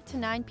from 8 to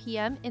 9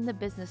 p.m. in the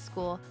Business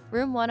School,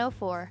 Room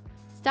 104.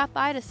 Stop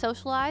by to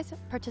socialize,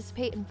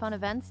 participate in fun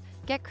events,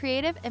 get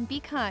creative, and be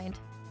kind.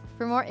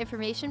 For more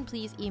information,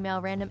 please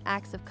email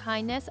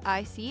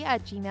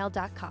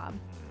randomactsofkindnessic@gmail.com.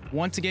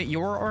 Want to get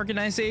your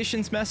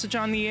organization's message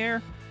on the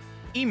air?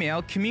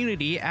 Email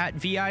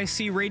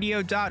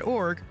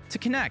community@vicradio.org to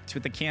connect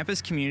with the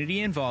Campus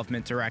Community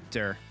Involvement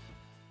Director.